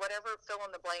 whatever fill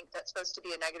in the blank that's supposed to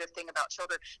be a negative thing about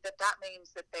children, that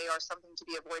means that they are something to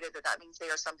be avoided, that means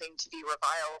they are something to be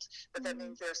reviled, that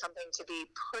means they're something to be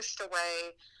pushed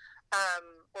away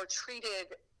or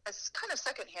treated as kind of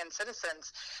secondhand citizens,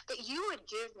 that you would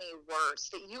give me words,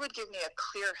 that you would give me a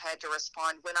clear head to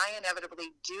respond when I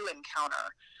inevitably do encounter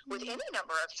with any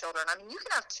number of children. I mean, you can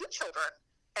have 2 children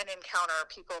and encounter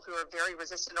people who are very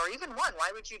resistant, or even 1. Why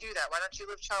would you do that? Why don't you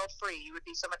live child free? You would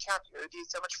be so much happier. You would be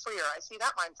so much freer. I see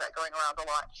that mindset going around a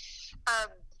lot.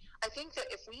 I think that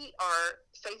if we are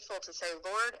faithful to say,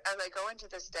 Lord, as I go into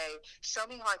this day, show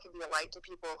me how I can be a light to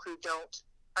people who don't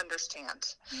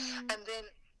understand. And then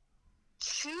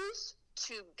choose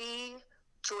to be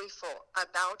joyful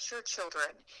about your children,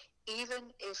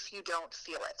 even if you don't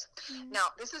feel it.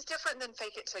 Now, this is different than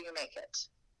fake it till you make it,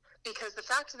 because the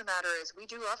fact of the matter is we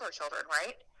do love our children,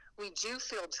 right? We do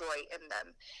feel joy in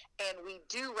them, and we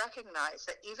do recognize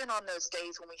that even on those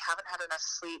days when we haven't had enough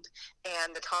sleep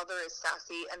and the toddler is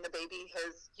sassy and the baby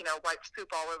has, wiped poop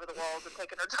all over the walls and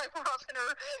taken her diaper off in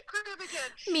her crib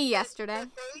again. Me yesterday.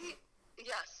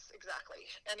 Yes, exactly.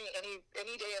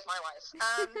 Any day of my life.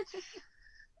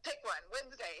 Pick one.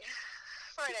 Wednesday,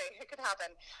 Friday, it could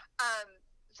happen.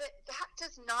 That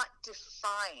does not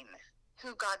define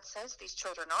who God says these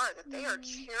children are, that they are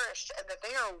cherished and that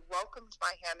they are welcomed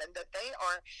by Him and that they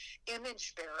are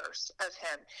image bearers of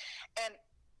Him. And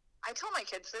I tell my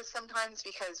kids this sometimes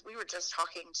because we were just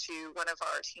talking to one of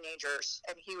our teenagers,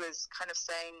 and he was kind of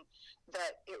saying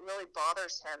that it really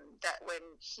bothers him that when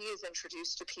he is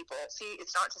introduced to people, see,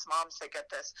 it's not just moms that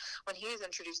get this, when he is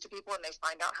introduced to people and they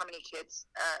find out how many kids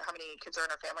are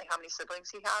in our family, how many siblings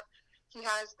he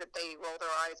has, that they roll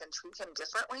their eyes and treat him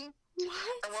differently.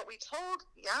 What? And what we told,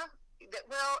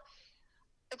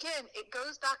 again, it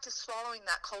goes back to swallowing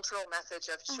that cultural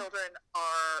message of children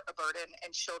are a burden,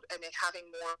 and having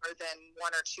more than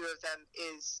 1 or 2 of them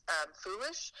is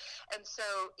foolish. And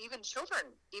so even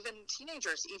children, even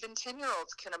teenagers, even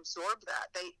 10-year-olds can absorb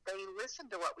that. They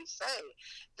listen to what we say.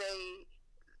 They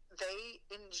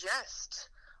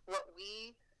ingest what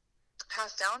we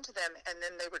pass down to them, and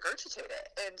then they regurgitate it.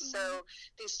 And so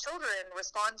these children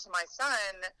respond to my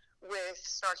son with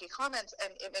snarky comments,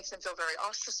 and it makes him feel very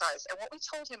ostracized. And what we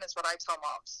told him is what I tell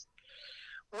moms.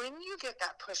 When you get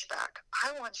that pushback,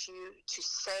 I want you to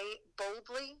say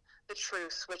boldly the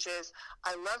truth, which is,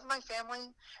 I love my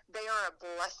family. They are a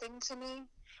blessing to me,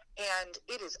 And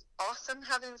it is awesome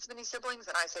having this many siblings,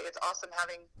 and I say it's awesome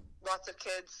having lots of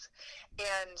kids,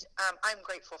 and I'm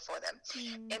grateful for them.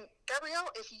 And Gabrielle,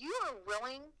 if you are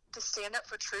willing to stand up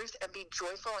for truth and be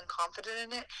joyful and confident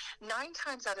in it, 9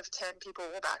 times out of 10 people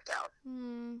will back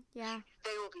down. Yeah.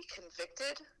 They will be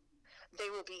convicted. They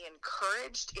will be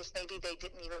encouraged if maybe they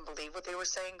didn't even believe what they were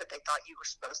saying, but they thought you were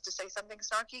supposed to say something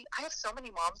snarky. I have so many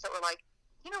moms that were like,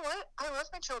 you know what? I love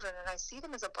my children and I see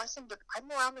them as a blessing, but I'm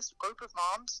around this group of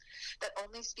moms that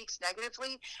only speaks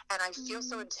negatively, and I feel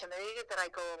so intimidated that I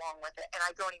go along with it, and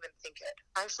I don't even think it.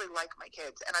 I actually like my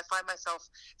kids, and I find myself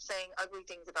saying ugly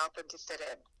things about them to fit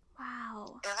in.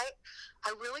 Wow. And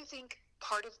I really think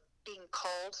part of being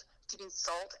called to be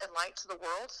salt and light to the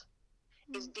world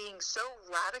is being so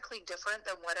radically different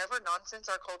than whatever nonsense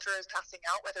our culture is passing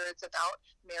out, whether it's about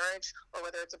marriage or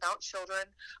whether it's about children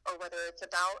or whether it's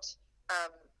about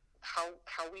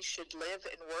how we should live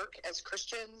and work as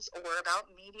Christians or about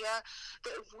media,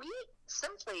 that if we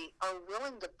simply are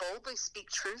willing to boldly speak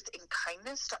truth in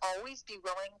kindness, to always be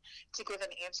willing to give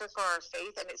an answer for our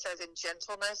faith, and it says in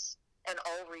gentleness and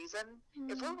all reason,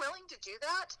 if we're willing to do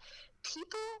that,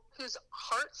 people whose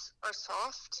hearts are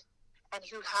soft and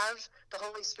who have the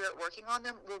Holy Spirit working on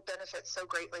them will benefit so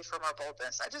greatly from our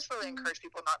boldness. I just really encourage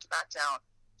people not to back down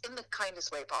in the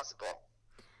kindest way possible.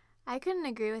 I couldn't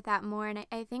agree with that more. And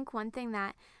I think one thing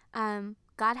that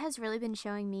God has really been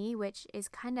showing me, which is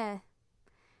kind of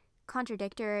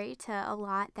contradictory to a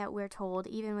lot that we're told,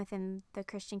 even within the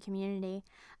Christian community,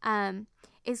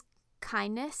 is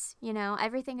kindness. You know,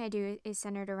 everything I do is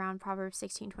centered around Proverbs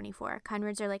 16:24. Kind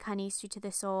words are like honey, sweet to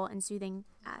the soul and soothing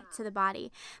to the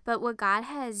body. But what God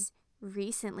has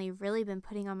recently really been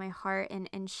putting on my heart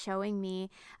and showing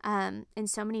me in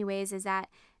so many ways is that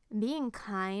being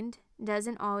kind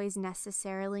doesn't always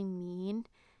necessarily mean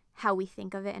how we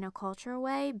think of it in a cultural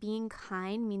way. Being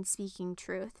kind means speaking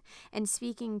truth. And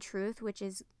speaking truth, which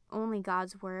is only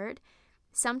God's word,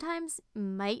 sometimes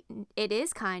it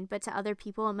is kind, but to other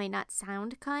people it might not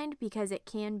sound kind because it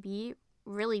can be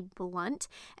really blunt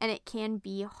and it can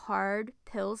be hard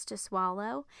pills to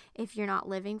swallow if you're not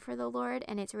living for the Lord,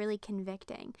 and it's really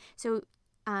convicting. So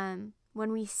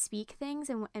when we speak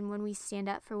things and when we stand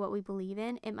up for what we believe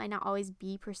in, it might not always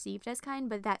be perceived as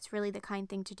kind, but that's really the kind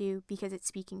thing to do because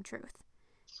it's speaking truth.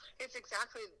 It's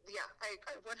exactly, I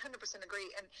 100%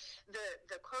 agree. And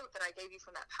the quote that I gave you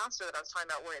from that pastor that I was talking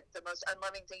about, where the most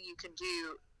unloving thing you can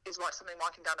do is watch something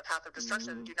walking down a path of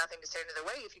destruction and do nothing to stand in their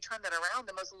way. If you turn that around,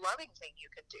 the most loving thing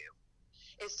you can do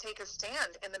is take a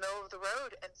stand in the middle of the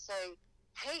road and say,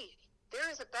 hey, there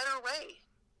is a better way.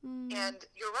 And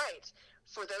you're right.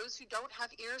 For those who don't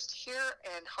have ears to hear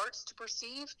and hearts to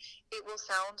perceive, it will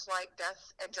sound like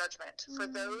death and judgment. For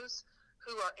those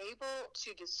who are able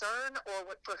to discern,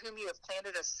 or for whom you have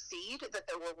planted a seed that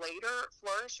they will later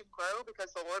flourish and grow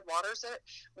because the Lord waters it,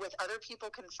 with other people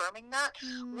confirming that,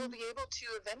 will be able to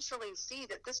eventually see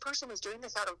that this person was doing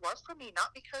this out of love for me,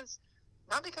 not because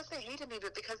they hated me,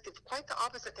 but because it's quite the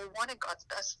opposite. They wanted God's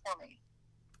best for me.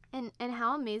 And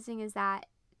how amazing is that,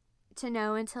 to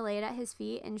know and to lay it at his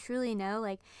feet and truly know,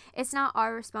 like, it's not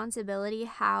our responsibility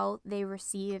how they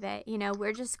receive it. You know,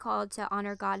 we're just called to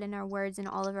honor God in our words and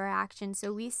all of our actions.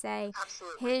 So we say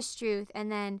his truth, and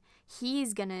then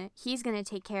he's gonna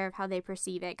take care of how they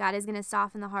perceive it. God is gonna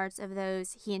soften the hearts of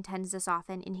those he intends to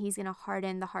soften, and he's gonna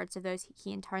harden the hearts of those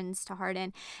he intends to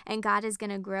harden. And God is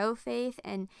gonna grow faith,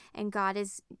 and God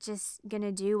is just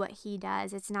gonna do what he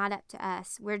does. It's not up to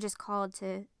us. We're just called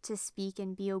to speak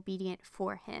and be obedient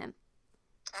for him.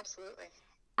 Absolutely.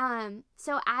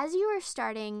 So as you are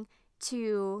starting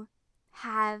to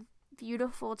have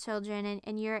beautiful children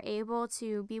and you're able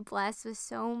to be blessed with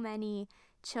so many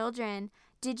children,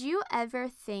 did you ever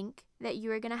think that you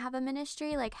were going to have a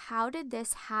ministry? Like, how did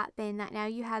this happen that now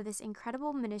you have this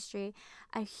incredible ministry,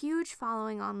 a huge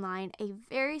following online, a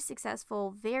very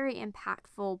successful, very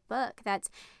impactful book that's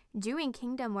doing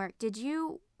kingdom work? Did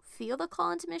you feel the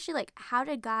call into ministry? Like, how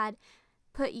did God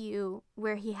put you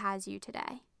where he has you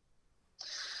today?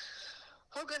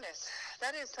 Oh, goodness.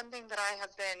 That is something that I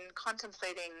have been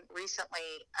contemplating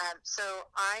recently. So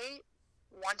I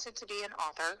wanted to be an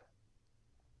author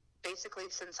basically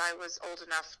since I was old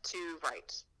enough to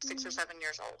write, 6 or 7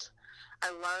 years old. I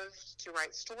loved to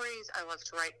write stories. I loved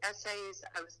to write essays.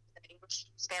 I was an English,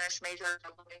 Spanish major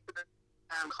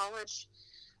in college.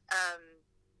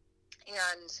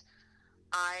 And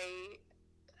I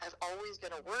have always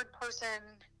been a word person.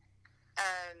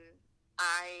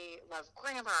 I love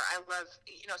grammar. I love,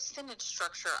 sentence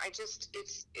structure.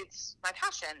 It's my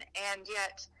passion. And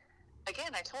yet,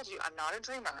 again, I told you, I'm not a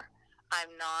dreamer.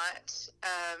 I'm not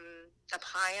a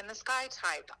pie in the sky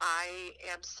type. I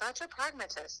am such a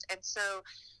pragmatist. And so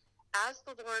as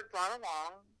the Lord brought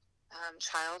along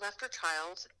child after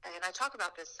child, and I talk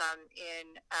about this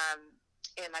in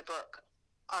my book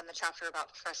on the chapter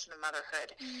about the freshmen of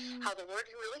motherhood, how the Lord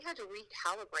really had to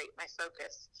recalibrate my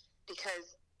focus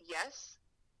because, yes,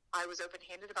 I was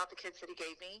open-handed about the kids that he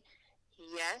gave me.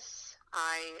 Yes,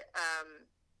 I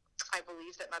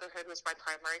believed that motherhood was my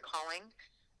primary calling.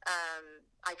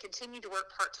 I continued to work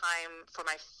part-time for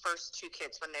my first two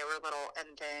kids when they were little,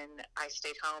 and then I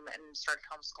stayed home and started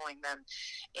homeschooling them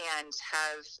and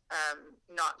have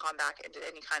not gone back into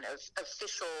any kind of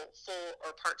official full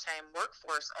or part-time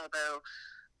workforce, although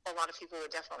a lot of people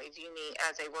would definitely view me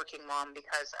as a working mom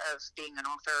because of being an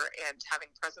author and having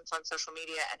presence on social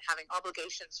media and having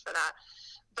obligations for that.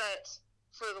 But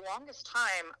for the longest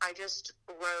time, I just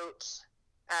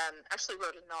actually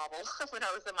wrote a novel when I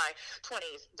was in my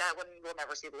 20s. That one will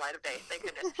never see the light of day, thank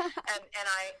goodness. and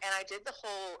I did the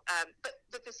whole,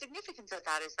 but the significance of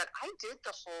that is that I did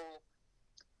the whole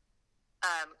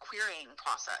querying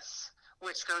process,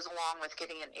 which goes along with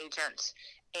getting an agent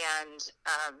and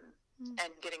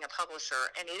getting a publisher.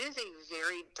 And it is a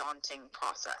very daunting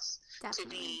process. Definitely. To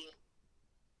be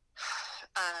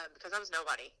because I was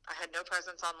nobody. I had no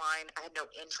presence online. I had no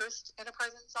interest in a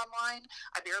presence online.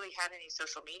 I barely had any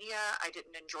social media. I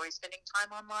didn't enjoy spending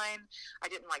time online. I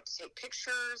didn't like to take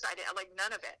pictures. I didn't like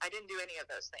none of it. I didn't do any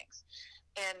of those things.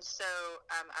 And so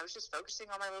I was just focusing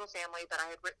on my little family, but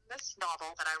I had written this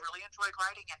novel that I really enjoyed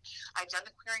writing, and I'd done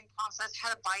the querying process,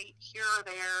 had a bite here or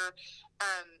there.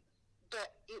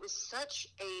 But it was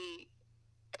such an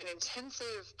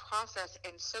intensive process,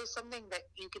 and so something that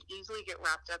you could easily get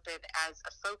wrapped up in as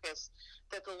a focus,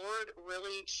 that the Lord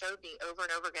really showed me over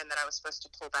and over again that I was supposed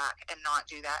to pull back and not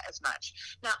do that as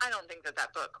much. Now, I don't think that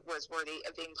book was worthy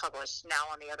of being published now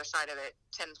on the other side of it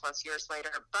 10 plus years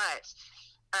later, but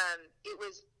it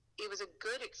was a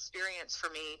good experience for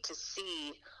me to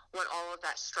see what all of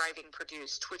that striving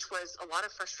produced, which was a lot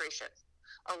of frustration,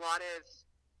 a lot of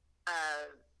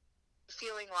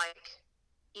feeling like,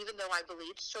 even though I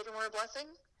believed children were a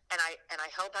blessing, and I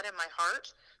held that in my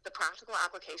heart, the practical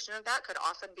application of that could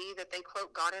often be that they,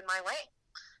 quote, got in my way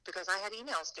because I had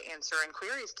emails to answer and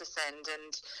queries to send,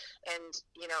 and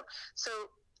so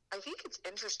I think it's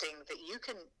interesting that you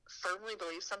can firmly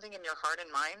believe something in your heart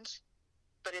and mind,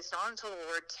 but it's not until the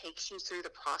Lord takes you through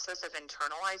the process of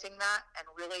internalizing that and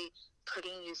really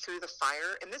putting you through the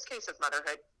fire, in this case of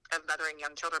motherhood, of mothering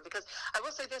young children. Because I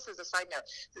will say this as a side note,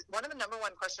 one of the number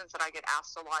one questions that I get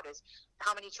asked a lot is,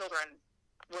 how many children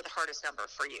were the hardest number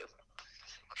for you?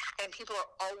 And people are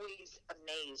always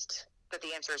amazed that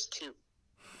the answer is two.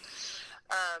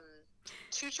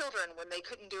 Two children when they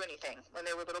couldn't do anything, when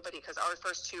they were little bitty, because our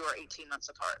first two are 18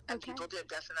 months apart. And people did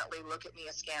definitely look at me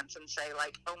askance and say,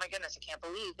 like, oh my goodness, I can't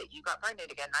believe that you got pregnant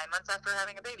again 9 months after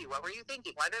having a baby. What were you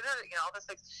thinking? Why did it, all this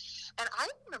things. And I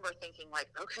remember thinking, like,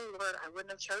 okay, Lord, I wouldn't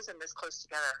have chosen this close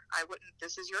together.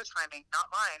 This is your timing, not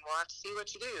mine. We'll have to see what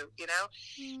you do,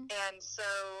 And so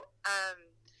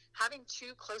having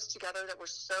two close together that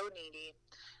were so needy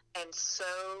and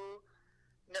so,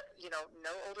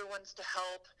 no older ones to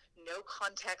help, no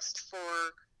context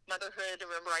for motherhood.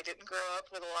 Remember, I didn't grow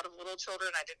up with a lot of little children.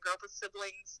 I didn't grow up with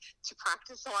siblings to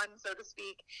practice on, so to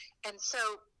speak. And so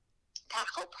that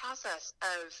whole process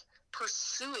of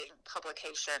pursuing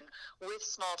publication with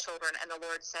small children, and the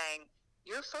Lord saying,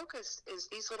 your focus is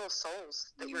these little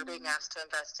souls that you're being asked to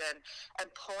invest in,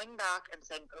 and pulling back and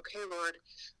saying, okay, Lord,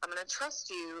 I'm going to trust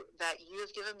you that you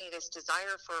have given me this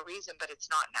desire for a reason, but it's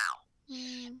not now.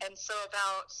 And so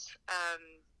about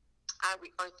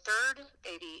our third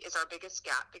baby is our biggest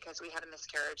gap because we had a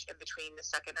miscarriage in between the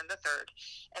second and the third.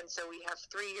 And so we have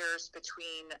 3 years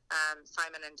between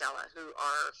Simon and Della, who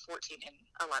are 14 and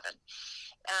 11.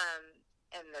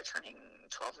 And they're turning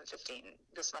 12 and 15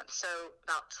 this month. So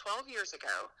about 12 years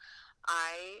ago,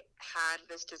 I had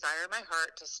this desire in my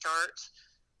heart to start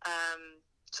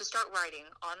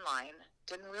writing online.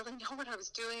 Didn't really know what I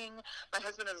was doing. My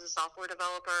husband is a software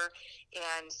developer,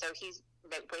 and so he's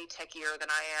way techier than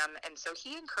I am. And so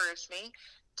he encouraged me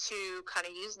to kind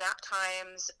of use nap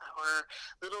times or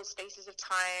little spaces of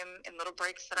time and little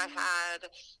breaks that I had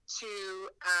to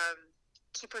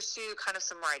pursue kind of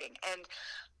some writing. And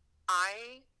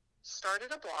I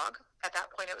started a blog. At that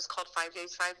point, it was called 5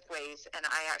 Days, 5 Ways, and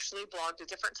I actually blogged a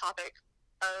different topic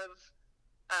of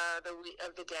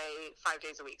the day 5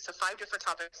 days a week. So 5 different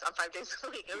topics on 5 days a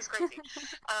week. It was crazy.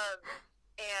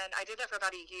 And I did that for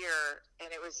about a year,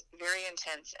 and it was very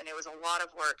intense, and it was a lot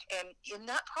of work. And in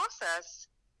that process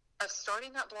of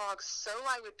starting that blog, so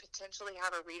I would potentially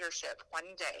have a readership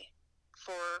one day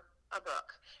for a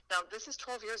book. Now, this is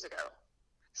 12 years ago.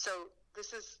 So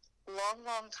this is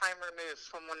long time removed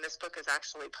from when this book is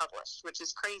actually published, which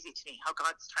is crazy to me how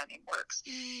God's timing works.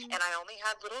 And I only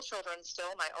had little children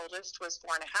still. My oldest was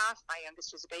 4.5. My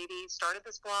youngest was a baby. Started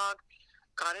this blog,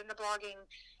 got into blogging.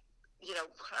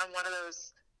 I'm one of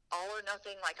those all or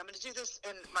nothing, like I'm going to do this.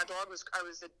 And my blog I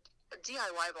was a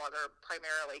DIY blogger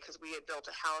primarily because we had built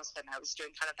a house and I was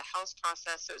doing kind of the house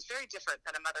process. So it was very different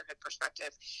than a motherhood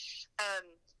perspective.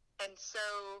 And so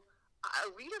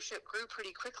readership grew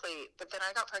pretty quickly, but then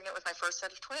I got pregnant with my first set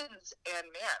of twins, and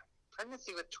man,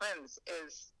 pregnancy with twins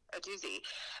is a doozy.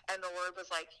 And the Lord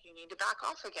was like, you need to back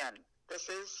off again. This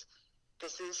is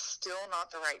still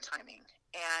not the right timing.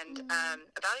 And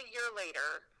about a year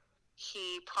later,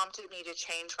 he prompted me to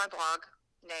change my blog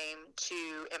name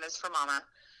to M's for Mama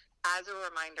as a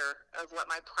reminder of what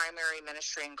my primary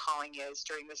ministry and calling is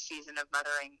during this season of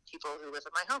mothering people who live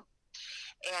in my home.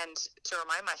 And to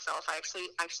remind myself, I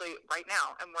actually right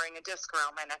now I'm wearing a disc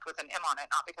around my neck with an M on it,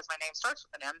 not because my name starts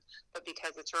with an M, but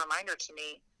because it's a reminder to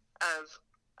me of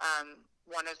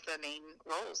one of the main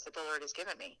roles that the Lord has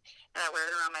given me, and I wear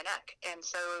it around my neck. And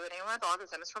so the name of my blog is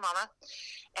M is for Mama,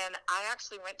 and I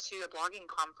actually went to a blogging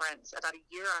conference about a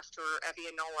year after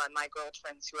Evie and Nola, my girl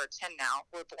twins, who are 10 now,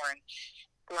 were born,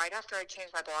 right after I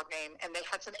changed my blog name, and they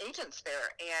had some agents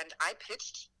there, and I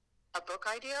pitched a book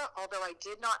idea, although I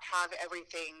did not have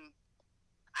everything.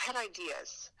 I had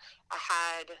ideas. I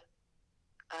had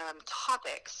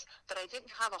topics, but I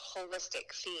didn't have a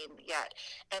holistic theme yet.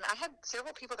 And I had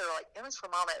several people that were like, M's for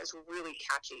Mama is really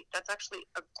catchy. That's actually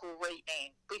a great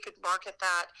name. We could market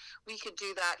that. We could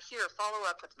do that. Here, follow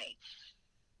up with me.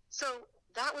 So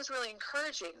that was really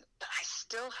encouraging, but I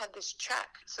still had this check.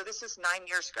 So this is 9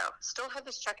 years ago. Still had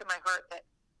this check in my heart that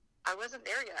I wasn't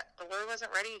there yet. The Lord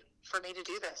wasn't ready for me to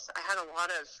do this. I had a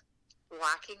lot of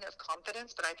lacking of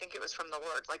confidence, but I think it was from the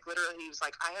Lord. Like literally, he was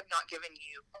like, I have not given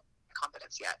you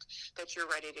confidence yet that you're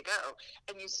ready to go.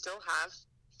 And you still have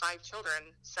 5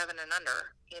 children, 7 and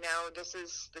under. This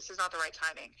is not the right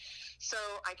timing. So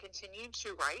I continued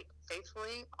to write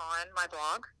faithfully on my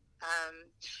blog,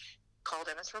 called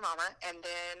M is for Mama. And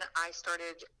then I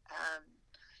started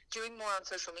doing more on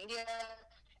social media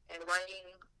and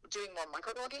doing more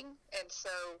microblogging, and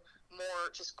so more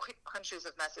just quick crunches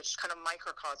of message, kind of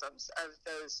microcosms of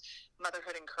those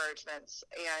motherhood encouragements,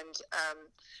 and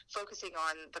focusing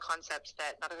on the concept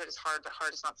that motherhood is hard, but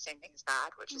hard is not the same thing as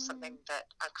bad, which is something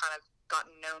that I've kind of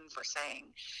gotten known for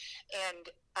saying. And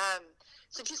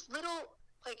so just little,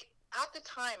 like, at the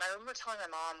time, I remember telling my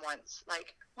mom once,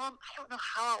 like, Mom, I don't know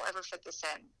how I'll ever fit this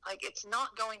in. Like, it's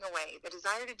not going away. The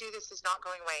desire to do this is not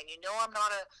going away. And I'm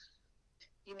not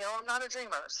a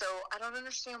dreamer, so I don't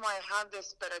understand why I have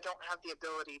this, but I don't have the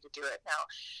ability to do it now.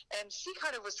 And she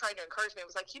kind of was trying to encourage me. It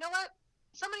was like, you know what?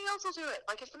 Somebody else will do it.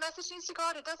 Like, if the message needs to go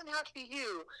out, it doesn't have to be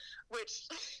you, which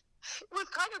was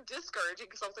kind of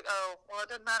discouraging because I was like, oh, well, it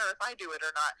doesn't matter if I do it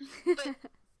or not.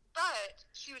 But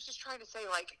she was just trying to say,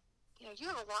 like, you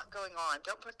have a lot going on.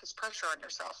 Don't put this pressure on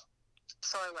yourself.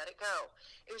 So I let it go.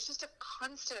 It was just a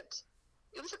constant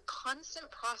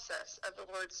process of the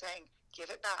Lord saying, give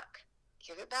it back.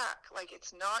 Give it back. Like,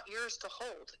 it's not yours to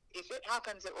hold. If it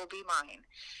happens, it will be mine.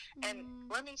 And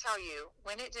let me tell you,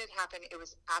 when it did happen, it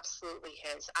was absolutely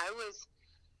his. I was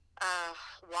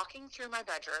walking through my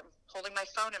bedroom, holding my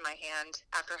phone in my hand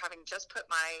after having just put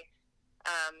my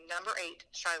number 8,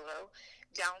 Shiloh,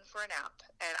 down for a nap.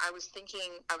 And I was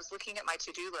looking at my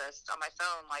to-do list on my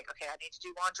phone, like, okay, I need to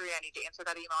do laundry, I need to answer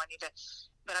that email,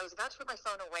 but I was about to put my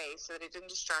phone away so that it didn't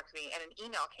distract me, and an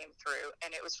email came through,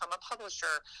 and it was from a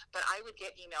publisher, but I would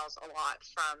get emails a lot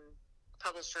from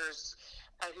publishers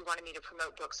who wanted me to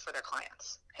promote books for their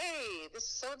clients. Hey, this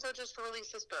so-and-so just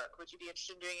released this book. Would you be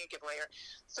interested in doing a giveaway?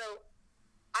 So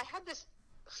I had this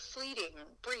fleeting,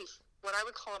 brief, what I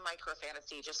would call a micro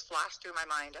fantasy just flash through my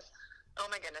mind of, oh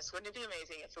my goodness, wouldn't it be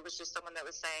amazing if it was just someone that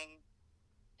was saying,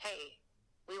 hey,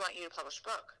 we want you to publish a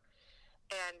book.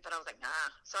 But I was like, nah.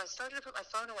 So I started to put my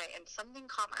phone away, and something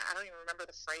caught I don't even remember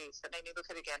the phrase that made me look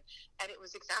at it again. And it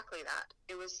was exactly that.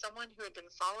 It was someone who had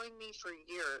been following me for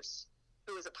years,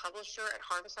 who was a publisher at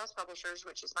Harvest House Publishers,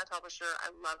 which is my publisher.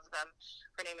 I love them.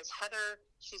 Her name is Heather.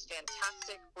 She's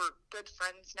fantastic. We're good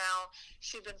friends now.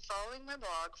 She'd been following my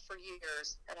blog for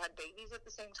years, and had babies at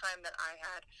the same time that I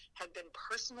had been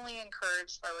personally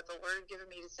encouraged by what the Lord had given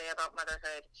me to say about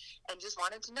motherhood, and just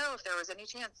wanted to know if there was any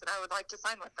chance that I would like to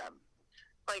sign with them.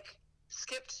 Like,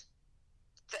 skipped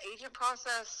the agent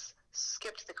process,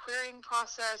 skipped the querying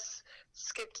process,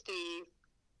 skipped the,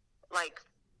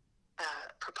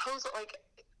 proposal,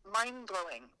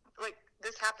 mind-blowing. Like,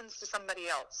 this happens to somebody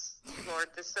else. Lord,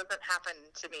 this doesn't happen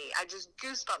to me. I just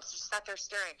goosebumps, just sat there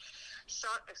staring.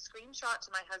 Shot a screenshot to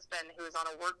my husband who was on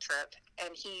a work trip,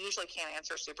 and he usually can't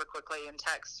answer super quickly in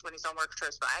text when he's on work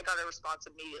trips, but I got a response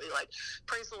immediately like,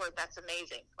 praise the Lord, that's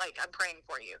amazing. Like, I'm praying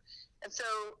for you. And so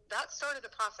that started the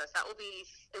process.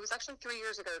 It was actually 3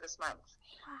 years ago this month.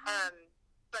 Wow.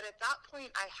 But at that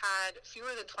point, I had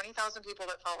fewer than 20,000 people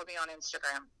that follow me on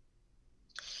Instagram.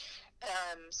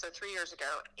 So 3 years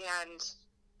ago, and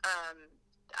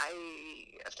I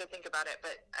have to think about it,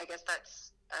 but I guess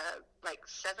that's like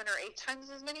 7 or 8 times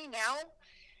as many now.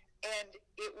 And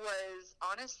it was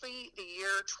honestly the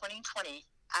year 2020,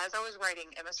 as I was writing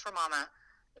MS for Mama,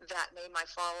 that made my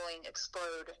following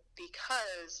explode,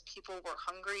 because people were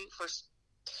hungry for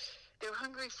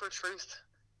truth.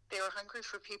 They were hungry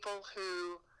for people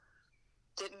who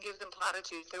didn't give them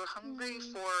platitudes. They were hungry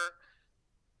for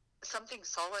something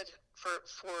solid,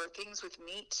 for things with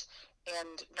meat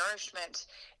and nourishment.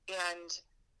 And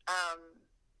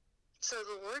so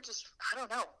the Lord just, I don't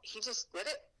know, he just did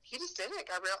it. He just did it,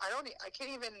 Gabrielle. I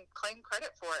can't even claim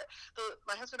credit for it.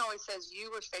 My husband always says, you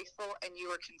were faithful and you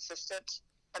were consistent,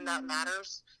 and that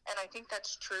matters. And I think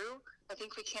that's true. I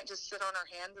think we can't just sit on our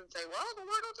hands and say, well, the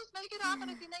Lord will just make it happen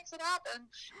if he makes it happen.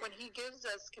 When he gives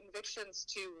us convictions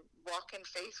to walk in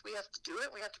faith, we have to do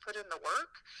it. We have to put in the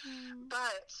work.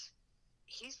 But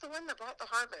he's the one that brought the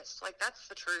harvest. Like, that's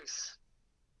the truth.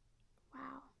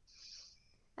 Wow.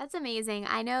 That's amazing.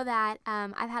 I know that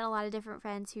I've had a lot of different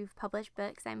friends who've published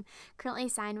books. I'm currently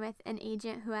signed with an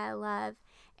agent who I love,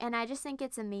 and I just think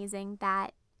it's amazing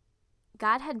that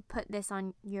God had put this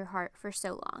on your heart for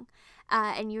so long,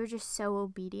 and you were just so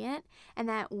obedient, and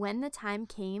that when the time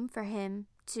came for him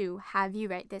to have you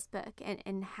write this book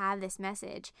and have this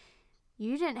message,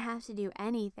 you didn't have to do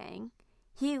anything.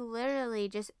 He literally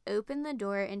just opened the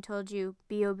door and told you,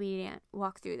 be obedient,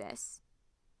 walk through this.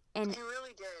 And he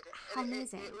really did. How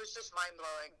amazing. It was just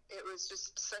mind-blowing. It was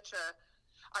just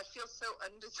I feel so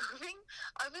undeserving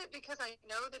of it, because I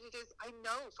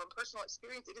know from personal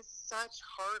experience, it is such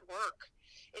hard work.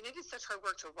 And it is such hard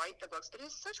work to write the books, but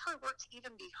it is such hard work to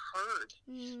even be heard,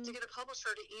 to get a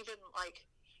publisher to even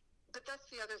but that's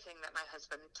the other thing that my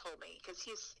husband told me, because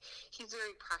he's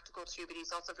very practical too, but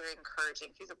he's also very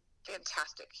encouraging. He's a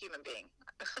fantastic human being.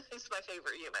 He's my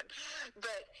favorite human.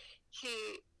 But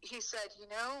he said,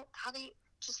 Abby,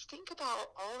 just think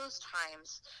about all those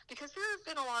times, because there have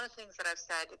been a lot of things that I've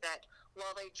said that,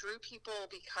 while they drew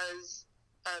people because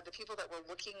the people that were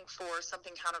looking for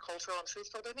something countercultural and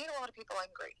truthful, they made a lot of people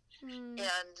angry.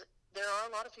 And there are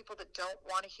a lot of people that don't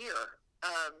want to hear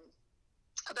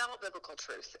about biblical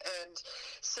truth. And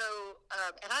so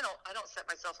and I don't set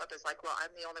myself up as like, well, I'm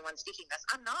the only one speaking this.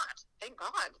 I'm not. Thank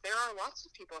God. There are lots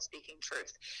of people speaking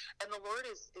truth, and the Lord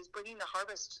is bringing the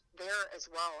harvest there as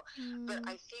well. But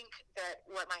I think that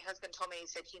what my husband told me, he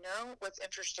said, what's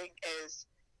interesting is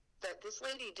that this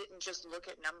lady didn't just look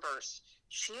at numbers.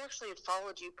 She actually had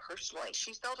followed you personally.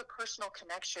 She felt a personal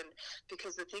connection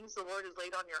because the things the Lord had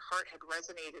laid on your heart had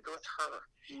resonated with her.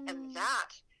 And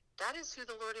that is who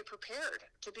the Lord had prepared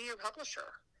to be your publisher.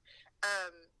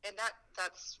 And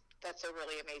that's a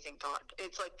really amazing thought.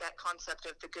 It's like that concept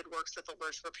of the good works that the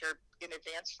Lord's prepared in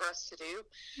advance for us to do.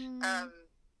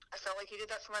 I felt like he did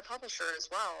that for my publisher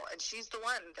as well. And she's the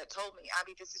one that told me,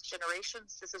 Abby, this is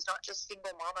generations. This is not just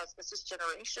single mamas. This is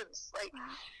generations. Like,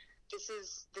 this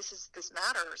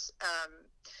matters.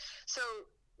 So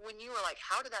when you were like,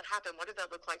 how did that happen? What did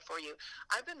that look like for you?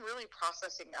 I've been really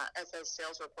processing that as those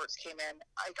sales reports came in.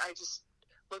 I just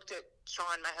looked at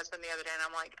Sean, my husband, the other day, and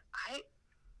I'm like, I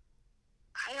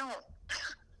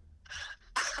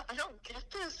don't get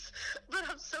this, but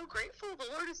I'm so grateful. The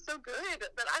Lord is so good,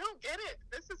 but I don't get it.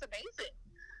 This is amazing.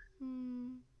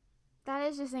 That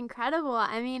is just incredible.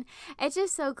 I mean, it's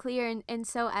just so clear and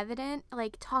so evident,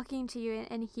 like talking to you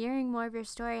and hearing more of your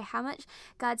story, how much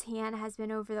God's hand has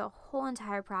been over the whole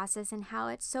entire process, and how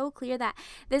it's so clear that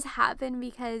this happened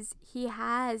because he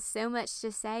has so much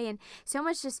to say and so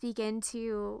much to speak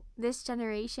into this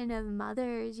generation of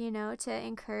mothers, to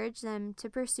encourage them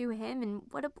to pursue him. And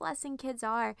what a blessing kids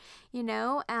are,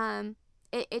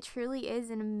 it truly is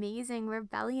an amazing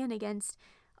rebellion against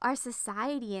our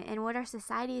society and what our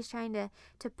society is trying to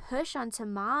push onto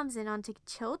moms and onto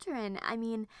children. I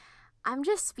mean, I'm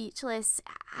just speechless.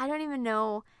 I don't even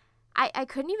know. I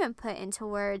couldn't even put into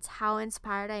words how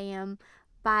inspired I am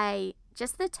by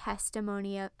just the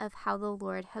testimony of how the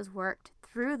Lord has worked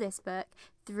through this book,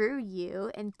 through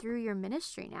you, and through your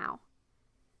ministry now.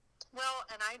 Well,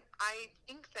 and I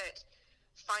think that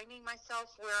finding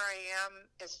myself where I am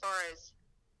as far as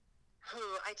who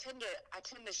I tend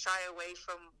to shy away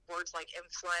from words like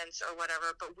influence or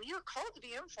whatever, but we are called to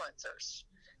be influencers.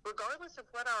 Regardless of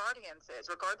what our audience is,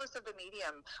 regardless of the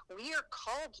medium, we are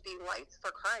called to be lights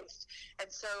for Christ. And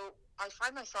so I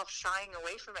find myself shying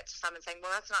away from it to some and saying,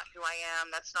 well, that's not who I am.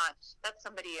 That's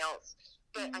somebody else.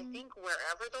 But I think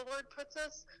wherever the Lord puts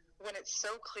us, when it's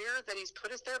so clear that he's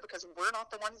put us there because we're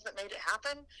not the ones that made it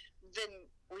happen, then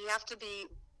we have to be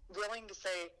willing to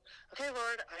say, okay,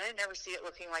 Lord, I didn't ever see it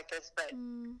looking like this, but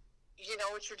you know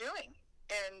what you're doing.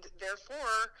 And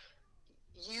therefore,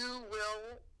 you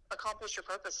will accomplish your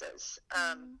purposes.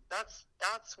 That's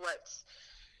what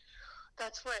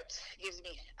gives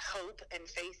me hope and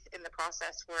faith in the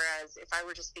process. Whereas if I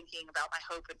were just thinking about my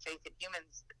hope and faith in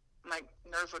humans, my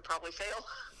nerve would probably fail.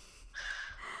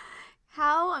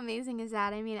 How amazing is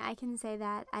that? I mean, I can say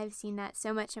that I've seen that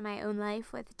so much in my own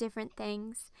life with different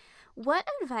things. What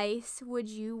advice would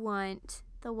you want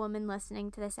the woman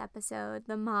listening to this episode,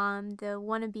 the mom, the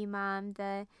wannabe mom,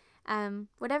 the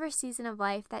whatever season of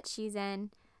life that she's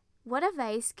in, what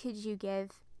advice could you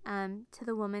give to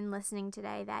the woman listening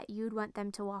today that you'd want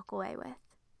them to walk away with?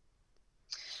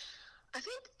 I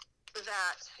think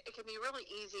that it can be really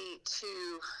easy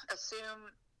to assume.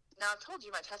 Now, I've told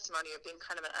you my testimony of being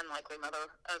kind of an unlikely mother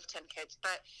of 10 kids,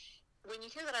 but when you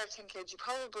hear that I have 10 kids,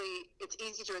 it's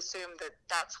easy to assume that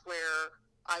that's where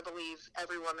I believe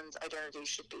every woman's identity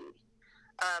should be.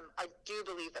 I do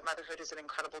believe that motherhood is an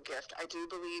incredible gift. I do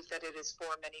believe that it is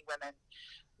for many women.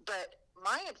 But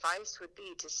my advice would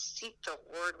be to seek the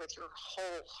Lord with your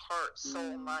whole heart,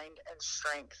 soul, mind, and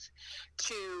strength,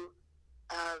 to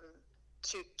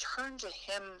turn to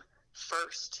him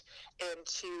first, and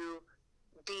to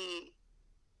be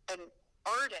an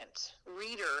ardent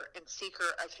reader and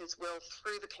seeker of his will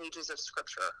through the pages of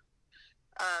Scripture.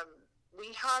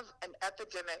 We have an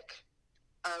epidemic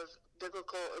of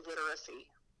biblical illiteracy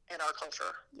in our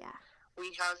culture. Yeah.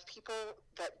 We have people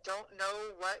that don't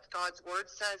know what God's word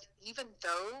says, even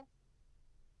though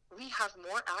we have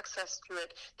more access to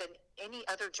it than any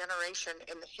other generation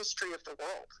in the history of the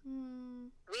world.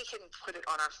 We can put it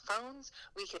on our phones.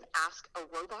 We can ask a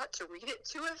robot to read it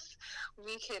to us.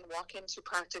 We can walk into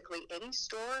practically any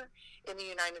store in the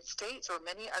United States or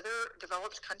many other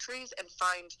developed countries and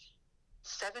find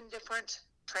 7 different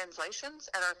translations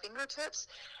at our fingertips.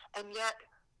 And yet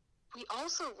we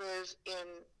also live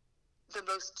in the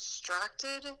most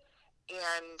distracted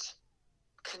and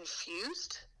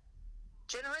confused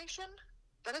generation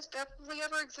that has definitely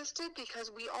ever existed, because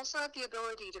we also have the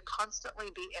ability to constantly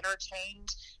be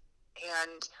entertained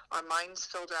and our minds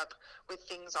filled up with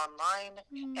things online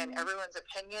and everyone's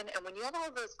opinion. And when you have all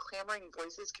those clamoring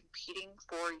voices competing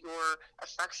for your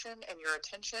affection and your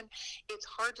attention, it's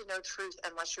hard to know truth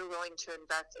unless you're willing to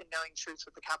invest in knowing truth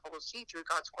with a capital C through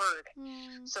God's word.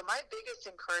 So my biggest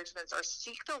encouragements are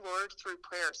seek the Lord through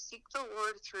prayer, seek the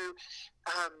Lord through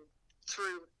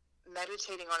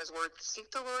meditating on his word, seek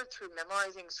the Lord through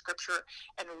memorizing Scripture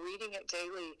and reading it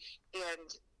daily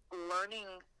and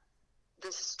learning the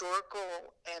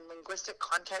historical and linguistic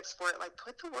context for it. Like,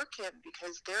 put the work in,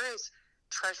 because there is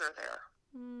treasure there.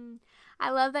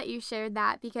 I love that you shared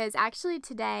that, because actually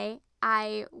today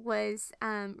I was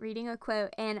reading a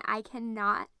quote, and I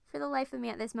cannot for the life of me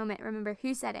at this moment remember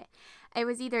who said it. It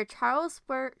was either Charles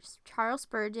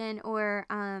Spurgeon or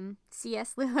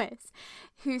C.S. Lewis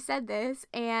who said this,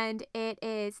 and it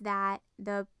is that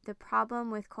the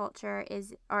problem with culture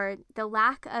is, or the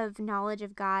lack of knowledge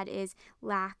of God is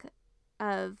lack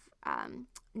of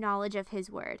knowledge of his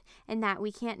word, and that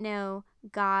we can't know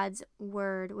God's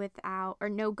word without, or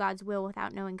know God's will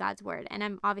without knowing God's word. And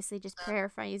I'm obviously just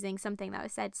paraphrasing something that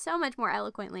was said so much more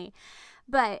eloquently,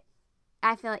 but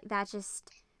I feel like that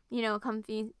just,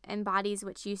 embodies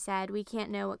what you said. We can't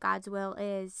know what God's will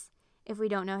is if we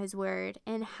don't know his word,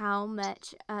 and how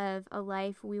much of a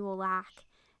life we will lack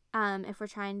if we're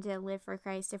trying to live for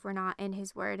Christ, if we're not in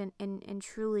his word and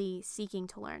truly seeking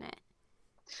to learn it.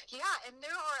 Yeah, and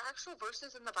there are actual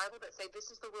verses in the Bible that say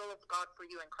this is the will of God for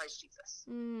you in Christ Jesus.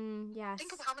 Yes.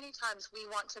 Think of how many times we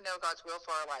want to know God's will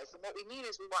for our lives, and what we mean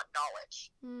is we want knowledge.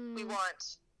 We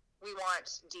want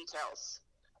details.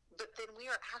 But then we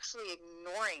are actually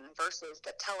ignoring verses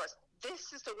that tell us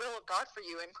this is the will of God for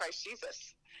you in Christ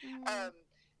Jesus. And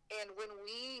when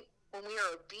we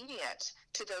are obedient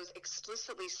to those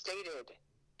explicitly stated,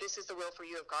 this is the will for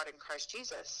you of God in Christ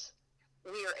Jesus,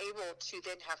 we are able to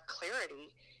then have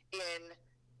clarity in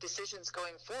decisions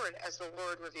going forward as the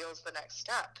Lord reveals the next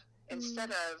step,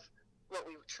 instead of what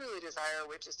we truly desire,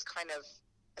 which is kind of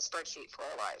a spreadsheet for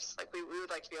our lives. Like, we would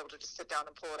like to be able to just sit down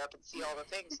and pull it up and see all the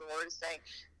things. The Lord is saying,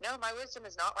 no, my wisdom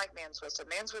is not like man's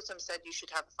wisdom. Man's wisdom said you should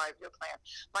have a 5-year plan.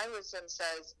 My wisdom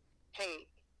says hey,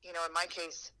 in my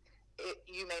case,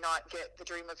 you may not get the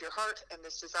dream of your heart and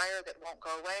this desire that won't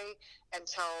go away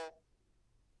until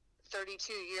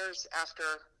 32 years after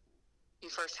you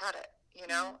first had it,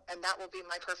 and that will be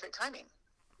my perfect timing.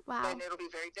 Wow. And it'll be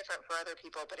very different for other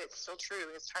people, but it's still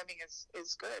true. His timing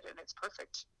is good and it's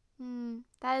perfect.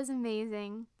 That is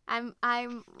amazing. I'm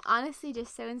honestly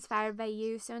just so inspired by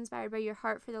you, so inspired by your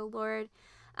heart for the Lord.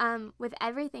 With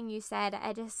everything you said,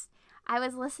 I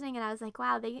was listening and I was like,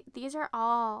 wow, these are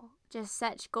all just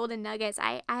such golden nuggets.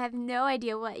 I have no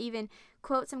idea what even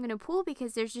quotes I'm going to pull,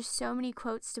 because there's just so many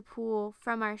quotes to pull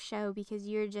from our show, because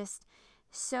you're just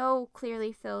so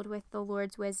clearly filled with the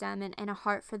Lord's wisdom and a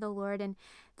heart for the Lord and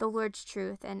the Lord's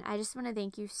truth. And I just want to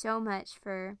thank you so much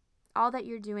for all that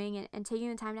you're doing and taking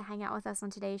the time to hang out with us on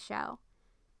today's show.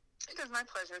 It was my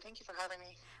pleasure. Thank you for having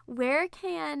me. Where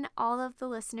can all of the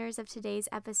listeners of today's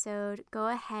episode go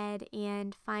ahead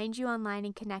and find you online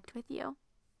and connect with you?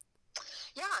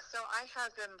 Yeah, so I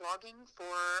have been blogging for,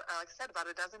 like I said, about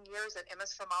a dozen years at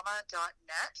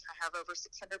msformama.net. I have over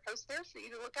 600 posts there for you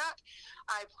to look at.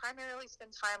 I primarily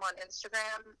spend time on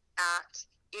Instagram at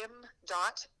m.is.for.mama.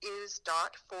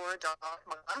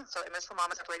 So MS for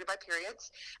Mama separated by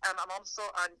periods. I'm also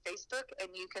on Facebook,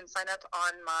 and you can sign up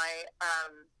on my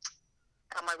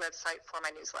website for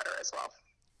my newsletter as well.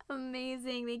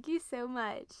 Amazing. Thank you so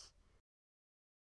much.